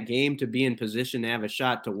 manufacturing that game to be in position to have a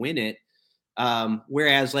shot to win it.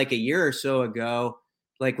 Whereas like a year or so ago,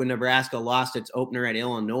 like when Nebraska lost its opener at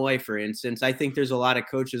Illinois, for instance, I think there's a lot of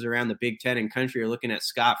coaches around the Big Ten and country are looking at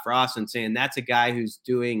Scott Frost and saying that's a guy who's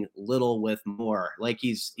doing little with more. Like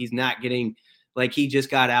he's not getting, like he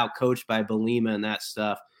just got out coached by Bielema and that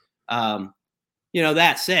stuff.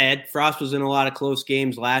 That said, Frost was in a lot of close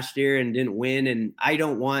games last year and didn't win. And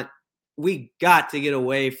we got to get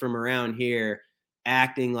away from around here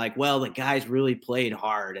acting like, well, the guys really played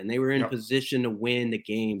hard and they were in position to win the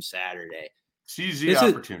game Saturday. Seize the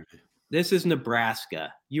opportunity. This is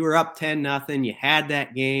Nebraska. You were up 10-0. You had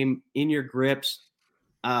that game in your grips.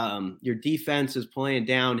 Your defense is playing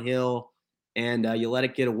downhill, and you let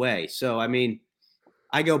it get away. So, I mean,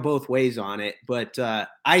 I go both ways on it. But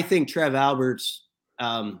I think Trev Alberts,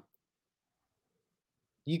 you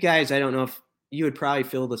guys, I don't know if you would probably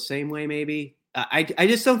feel the same way maybe. I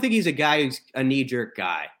just don't think he's a guy who's a knee-jerk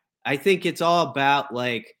guy. I think it's all about,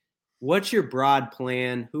 like, what's your broad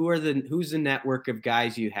plan? Who's the network of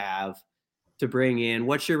guys you have to bring in?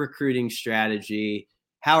 What's your recruiting strategy?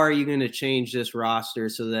 How are you going to change this roster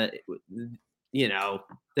so that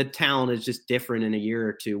the talent is just different in a year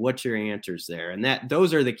or two. What's your answers there? And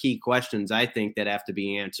those are the key questions I think that have to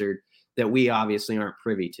be answered that we obviously aren't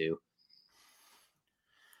privy to.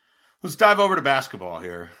 Let's dive over to basketball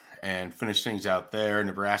here and finish things out there.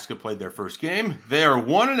 Nebraska played their first game. They are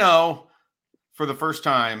 1-0 for the first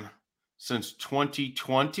time since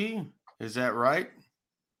 2020. Is that right?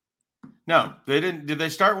 No, they didn't. Did they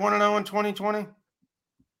start 1-0 in 2020?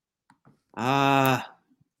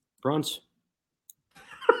 Bruns.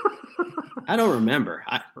 I don't remember.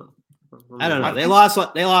 I don't know. They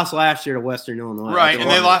lost last year to Western Illinois. Right, and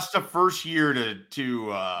they lost the first year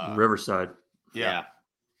to Riverside. Yeah.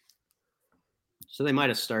 So they might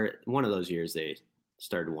have started one of those years. They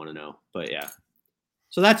started 1-0, but yeah.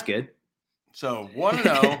 So that's good. So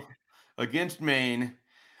 1-0 against Maine.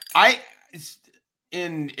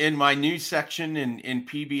 In my news section in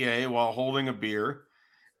PBA while holding a beer,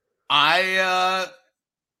 I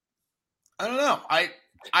don't know.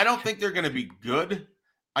 I don't think they're going to be good.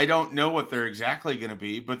 I don't know what they're exactly going to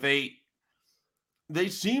be, but they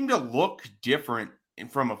seem to look different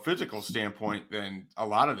from a physical standpoint than a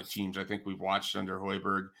lot of the teams I think we've watched under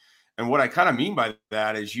Hoiberg. And what I kind of mean by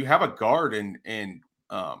that is you have a guard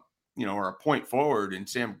or a point forward in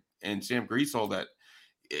Sam Griesel that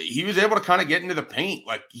he was able to kind of get into the paint.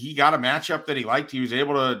 Like he got a matchup that he liked. He was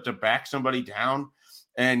able to back somebody down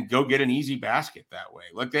and go get an easy basket that way.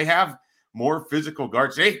 Like they have more physical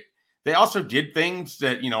guards. They also did things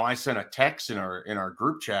that, I sent a text in our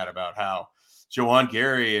group chat about how Juwan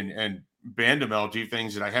Gary and Bandamel do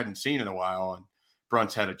things that I hadn't seen in a while. And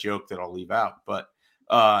Brunt's had a joke that I'll leave out, but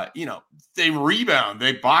they rebound,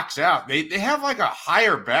 they box out. They have like a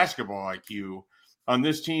higher basketball IQ on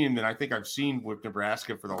this team than I think I've seen with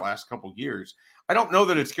Nebraska for the last couple of years. I don't know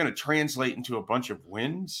that it's going to translate into a bunch of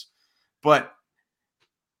wins, but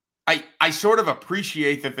I sort of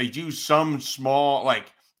appreciate that they do some small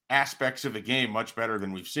aspects of the game much better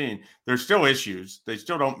than we've seen. There's still issues. They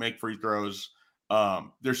still don't make free throws.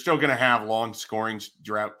 They're still going to have long scoring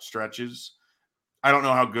drought stretches. I don't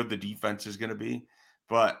know how good the defense is going to be,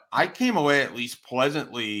 but I came away at least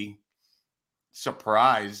pleasantly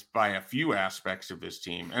surprised by a few aspects of this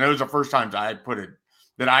team. And it was the first time I had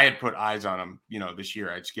put eyes on them, this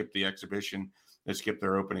year. I'd skipped the exhibition, I skipped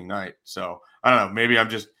their opening night. So I don't know, maybe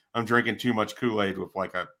I'm drinking too much Kool-Aid with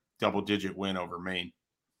like a double-digit win over Maine.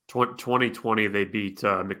 2020, they beat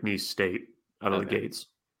McNeese State out of the gates.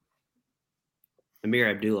 Amir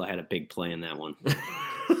Abdullah had a big play in that one.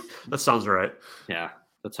 That sounds right. Yeah,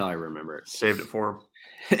 that's how I remember it. Saved it for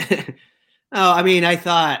him. I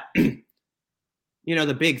thought,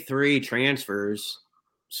 the big three transfers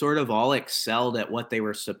sort of all excelled at what they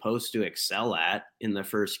were supposed to excel at in the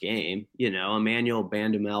first game. Emmanuel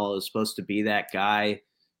Bandamel is supposed to be that guy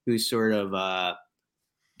who sort of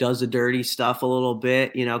does the dirty stuff a little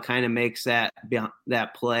bit, kind of makes that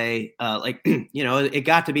play. It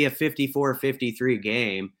got to be a 54-53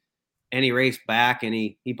 game, and he raced back and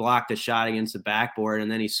he blocked a shot against the backboard,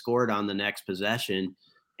 and then he scored on the next possession,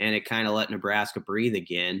 and it kind of let Nebraska breathe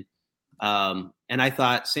again. And I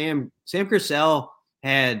thought Sam Griesel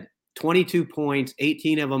had 22 points,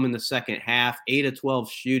 18 of them in the second half, 8 of 12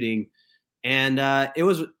 shooting. And I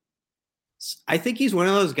think he's one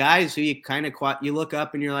of those guys who you look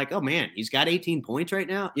up and you're like, oh man, he's got 18 points right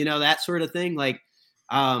now. That sort of thing.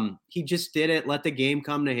 He just did it. Let the game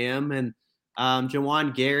come to him. And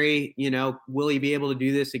Juwan Gary, will he be able to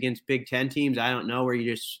do this against Big Ten teams? I don't know, where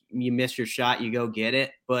you miss your shot, you go get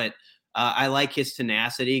it. But I like his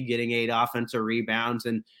tenacity, getting 8 offensive rebounds.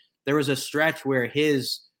 And there was a stretch where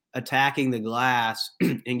his attacking the glass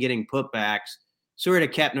and getting putbacks sort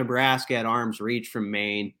of kept Nebraska at arm's reach from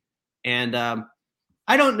Maine. And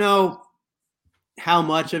I don't know how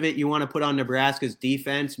much of it you want to put on Nebraska's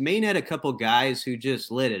defense. Maine had a couple guys who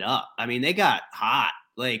just lit it up. I mean, they got hot,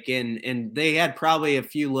 and they had probably a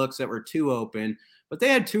few looks that were too open, but they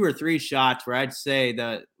had 2 or 3 shots where I'd say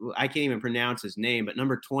I can't even pronounce his name, but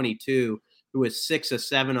number 22, who was 6 of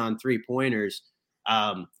 7 on 3-pointers,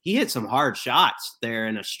 he hit some hard shots there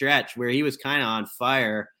in a stretch where he was kind of on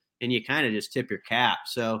fire, and you kind of just tip your cap.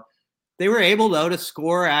 So they were able, though, to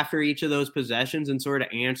score after each of those possessions and sort of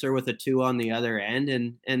answer with a 2 on the other end.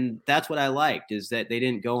 And that's what I liked, is that they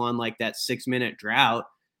didn't go on like that 6-minute drought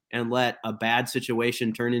and let a bad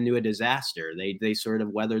situation turn into a disaster. They sort of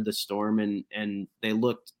weathered the storm, and it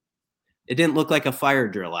didn't look like a fire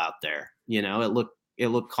drill out there. It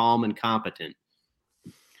looked calm and competent.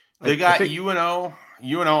 They got UNO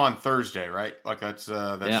on Thursday, right? That's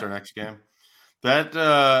their next game. That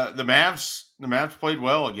the Mavs played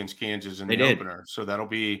well against Kansas in the opener, so I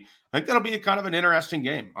think that'll be a kind of an interesting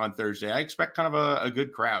game on Thursday. I expect kind of a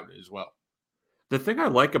good crowd as well. The thing I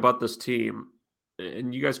like about this team,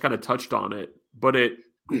 and you guys kind of touched on it, but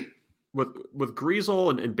with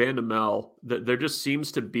Griesel and Bandamel, there just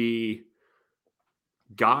seems to be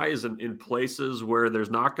guys in places where there's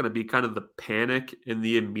not going to be kind of the panic in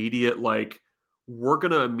the immediate, like, we're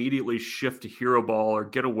going to immediately shift to hero ball or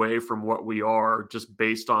get away from what we are just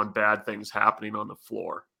based on bad things happening on the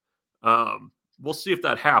floor. We'll see if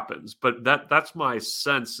that happens, but that's my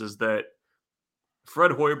sense, is that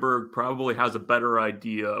Fred Hoiberg probably has a better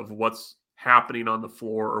idea of what's happening on the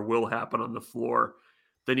floor or will happen on the floor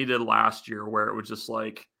than he did last year, where it was just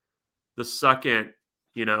like the second,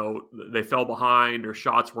 they fell behind or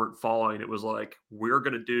shots weren't falling, it was like, we're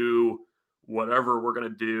going to do whatever we're going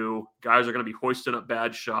to do. Guys are going to be hoisting up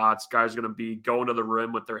bad shots. Guys are going to be going to the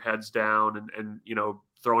rim with their heads down and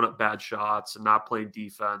throwing up bad shots and not playing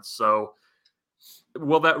defense. So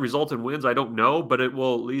will that result in wins? I don't know, but it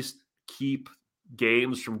will at least keep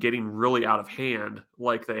games from getting really out of hand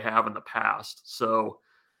like they have in the past. So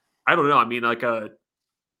I don't know. I mean,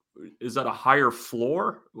 is that a higher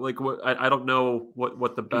floor? Like, what? I don't know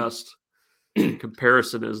what the best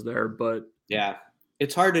comparison is there, but yeah,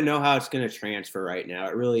 it's hard to know how it's going to transfer right now.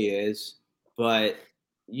 It really is, but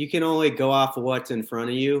you can only go off of what's in front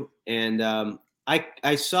of you. And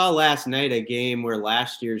I saw last night a game where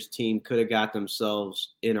last year's team could have got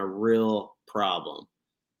themselves in a real problem,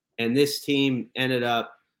 and this team ended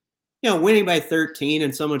up, winning by 13,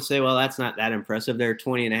 and someone would say, well, that's not that impressive. They're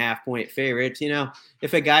 20.5-point favorites.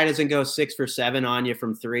 If a guy doesn't go 6 for 7 on you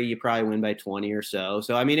from 3, you probably win by 20 or so.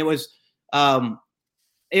 So, I mean, it was,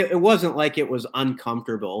 it wasn't like it was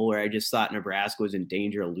uncomfortable where I just thought Nebraska was in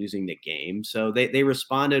danger of losing the game. So they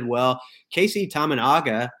responded well. Casey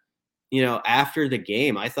Tamanaga, after the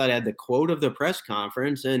game, I thought had the quote of the press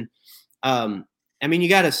conference. And, I mean, you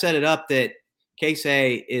got to set it up that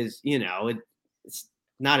Casey is, it's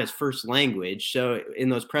not his first language. So in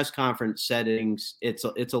those press conference settings, it's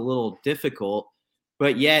a little difficult,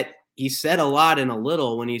 but yet he said a lot in a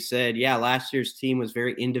little when he said, yeah, last year's team was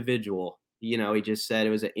very individual. He just said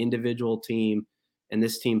it was an individual team and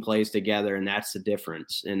this team plays together, and that's the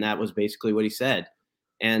difference. And that was basically what he said.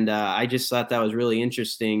 And I just thought that was really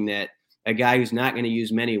interesting that a guy who's not going to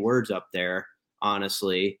use many words up there,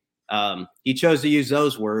 honestly, he chose to use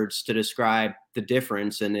those words to describe the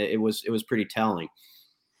difference. And it was pretty telling.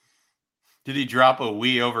 Did he drop a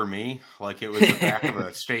 "we" over me like it was the back of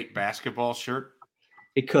a state basketball shirt?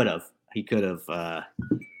 He could have.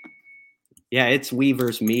 Yeah, it's we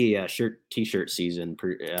versus me t-shirt season.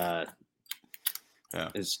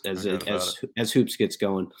 As hoops gets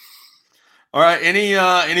going. All right.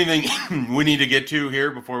 Anything we need to get to here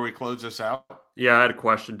before we close this out? Yeah, I had a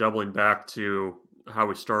question doubling back to how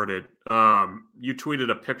we started. You tweeted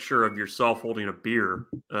a picture of yourself holding a beer.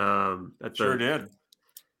 Sure did.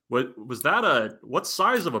 What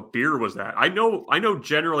size of a beer was that? I know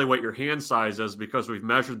generally what your hand size is because we've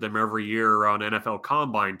measured them every year around NFL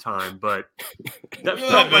Combine time, but that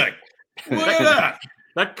felt like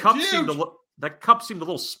that cup seemed a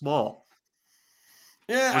little small.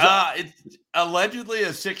 Yeah, it's allegedly a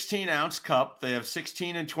 16-ounce cup. They have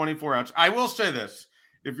 16 and 24-ounce. I will say this: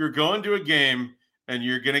 if you're going to a game and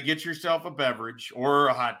you're going to get yourself a beverage or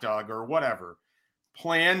a hot dog or whatever,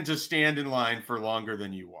 plan to stand in line for longer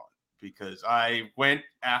than you want, because I went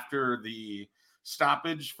after the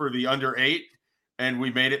stoppage for the under 8 and we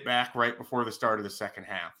made it back right before the start of the second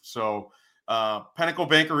half. So Pinnacle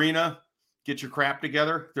Bank Arena, get your crap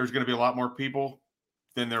together. There's going to be a lot more people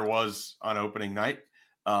than there was on opening night.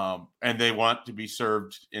 And they want to be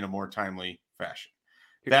served in a more timely fashion.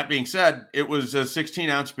 That being said, it was a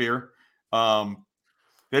 16-ounce beer.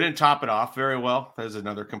 They didn't top it off very well. That is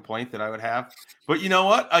another complaint that I would have. But you know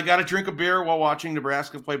what? I got to drink a beer while watching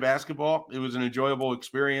Nebraska play basketball. It was an enjoyable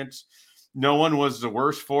experience. No one was the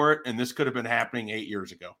worse for it, and this could have been happening 8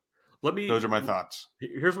 years ago. Those are my thoughts.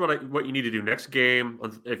 Here's what you need to do next game.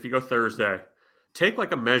 If you go Thursday, take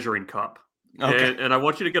like a measuring cup, okay, and I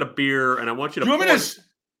want you to get a beer, and I want you to.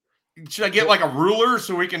 Should I get like a ruler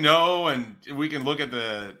so we can know and we can look at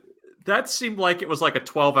the? That seemed like it was like a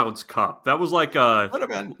 12-ounce cup. That was like a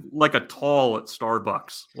tall at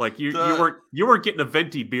Starbucks. Like you weren't getting a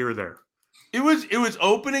venti beer there. It was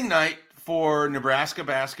opening night for Nebraska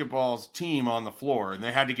basketball's team on the floor, and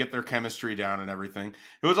they had to get their chemistry down and everything.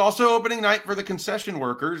 It was also opening night for the concession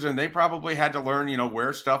workers, and they probably had to learn,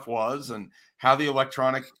 where stuff was and how the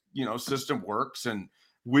electronic, system works and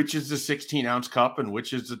which is the 16-ounce cup and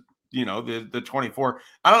which is the 24.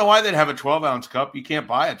 I don't know why they'd have a 12-ounce cup. You can't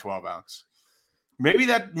buy a 12-ounce. Maybe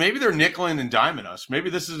they're nickeling and diming us.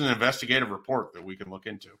 Maybe this is an investigative report that we can look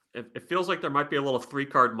into. It feels like there might be a little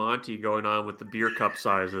 3-card Monty going on with the beer cup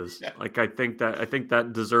sizes. Yeah. Like I think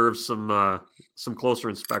that deserves some closer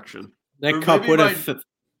inspection. That cup would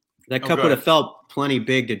have felt plenty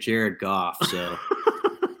big to Jared Goff. So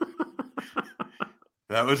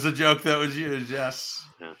that was the joke that was used. Yes,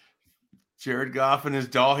 yeah. Jared Goff and his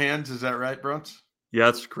doll hands. Is that right, Bruns? Yeah,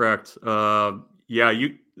 that's correct. I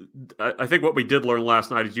think what we did learn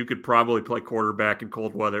last night is you could probably play quarterback in a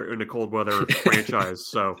cold weather franchise.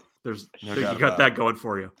 So you got that going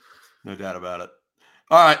for you. No doubt about it.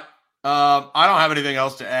 All right. I don't have anything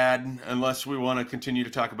else to add unless we want to continue to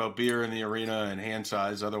talk about beer in the arena and hand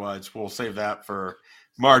size. Otherwise, we'll save that for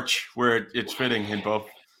March, where it's fitting in both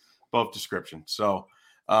descriptions. So,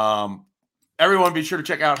 everyone, be sure to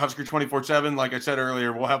check out Husker 24/7. Like I said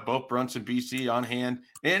earlier, we'll have both Brunts and BC on hand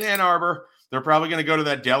in Ann Arbor. They're probably going to go to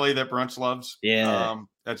that deli that Brunts loves. Yeah,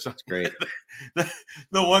 that's great.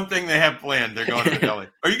 The one thing they have planned, they're going to the deli.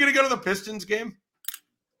 Are you going to go to the Pistons game?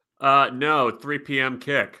 No, 3 p.m.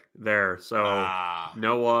 kick there. So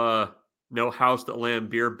no house that Lamb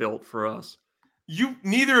beer built for us.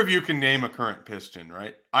 Neither of you can name a current Piston,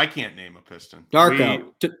 right? I can't name a Piston.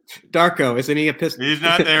 Darko, isn't he a Piston? He's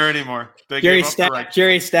not there anymore.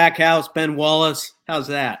 Jerry Stackhouse, Ben Wallace. How's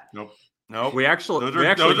that? Nope. We actually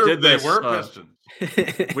did this. They were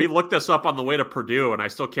Pistons. We looked this up on the way to Purdue, and I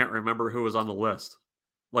still can't remember who was on the list.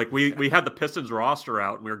 Like we had the Pistons roster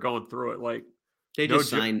out, and we were going through it. Like they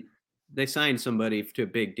signed somebody to a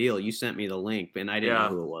big deal. You sent me the link, and I didn't know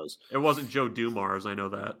who it was. It wasn't Joe Dumars. I know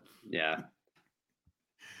that. Yeah.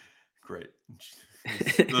 Great.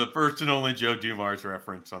 The first and only Joe Dumars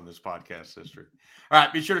reference on this podcast history. All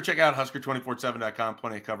right. Be sure to check out Husker247.com.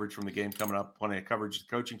 Plenty of coverage from the game coming up. Plenty of coverage of the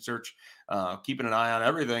coaching search. Keeping an eye on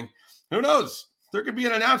everything. Who knows? There could be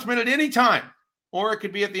an announcement at any time, or it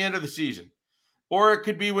could be at the end of the season, or it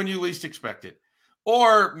could be when you least expect it.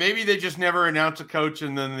 Or maybe they just never announce a coach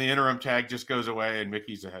and then the interim tag just goes away and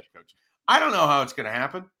Mickey's the head coach. I don't know how it's going to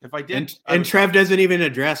happen. If I did. And Trev doesn't even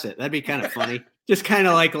address it. That'd be kind of funny. Just kind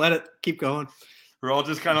of like let it keep going. We're all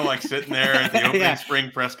just kind of like sitting there at the opening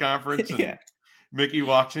spring press conference. And Mickey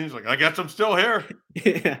walks in. He's like, I guess I'm still here.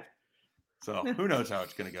 Yeah. So who knows how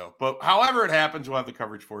it's going to go. But however it happens, we'll have the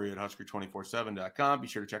coverage for you at Husker247.com. Be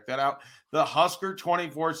sure to check that out. The Husker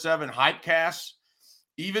 24/7 Hypecast.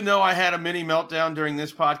 Even though I had a mini meltdown during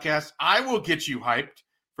this podcast, I will get you hyped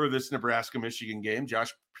for this Nebraska-Michigan game.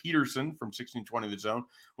 Josh Peterson from 1620 The Zone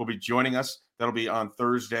will be joining us. That'll be on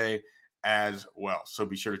Thursday as well. So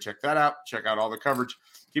be sure to check that out. Check out all the coverage.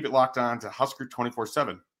 Keep it locked on to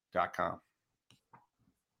Husker247.com.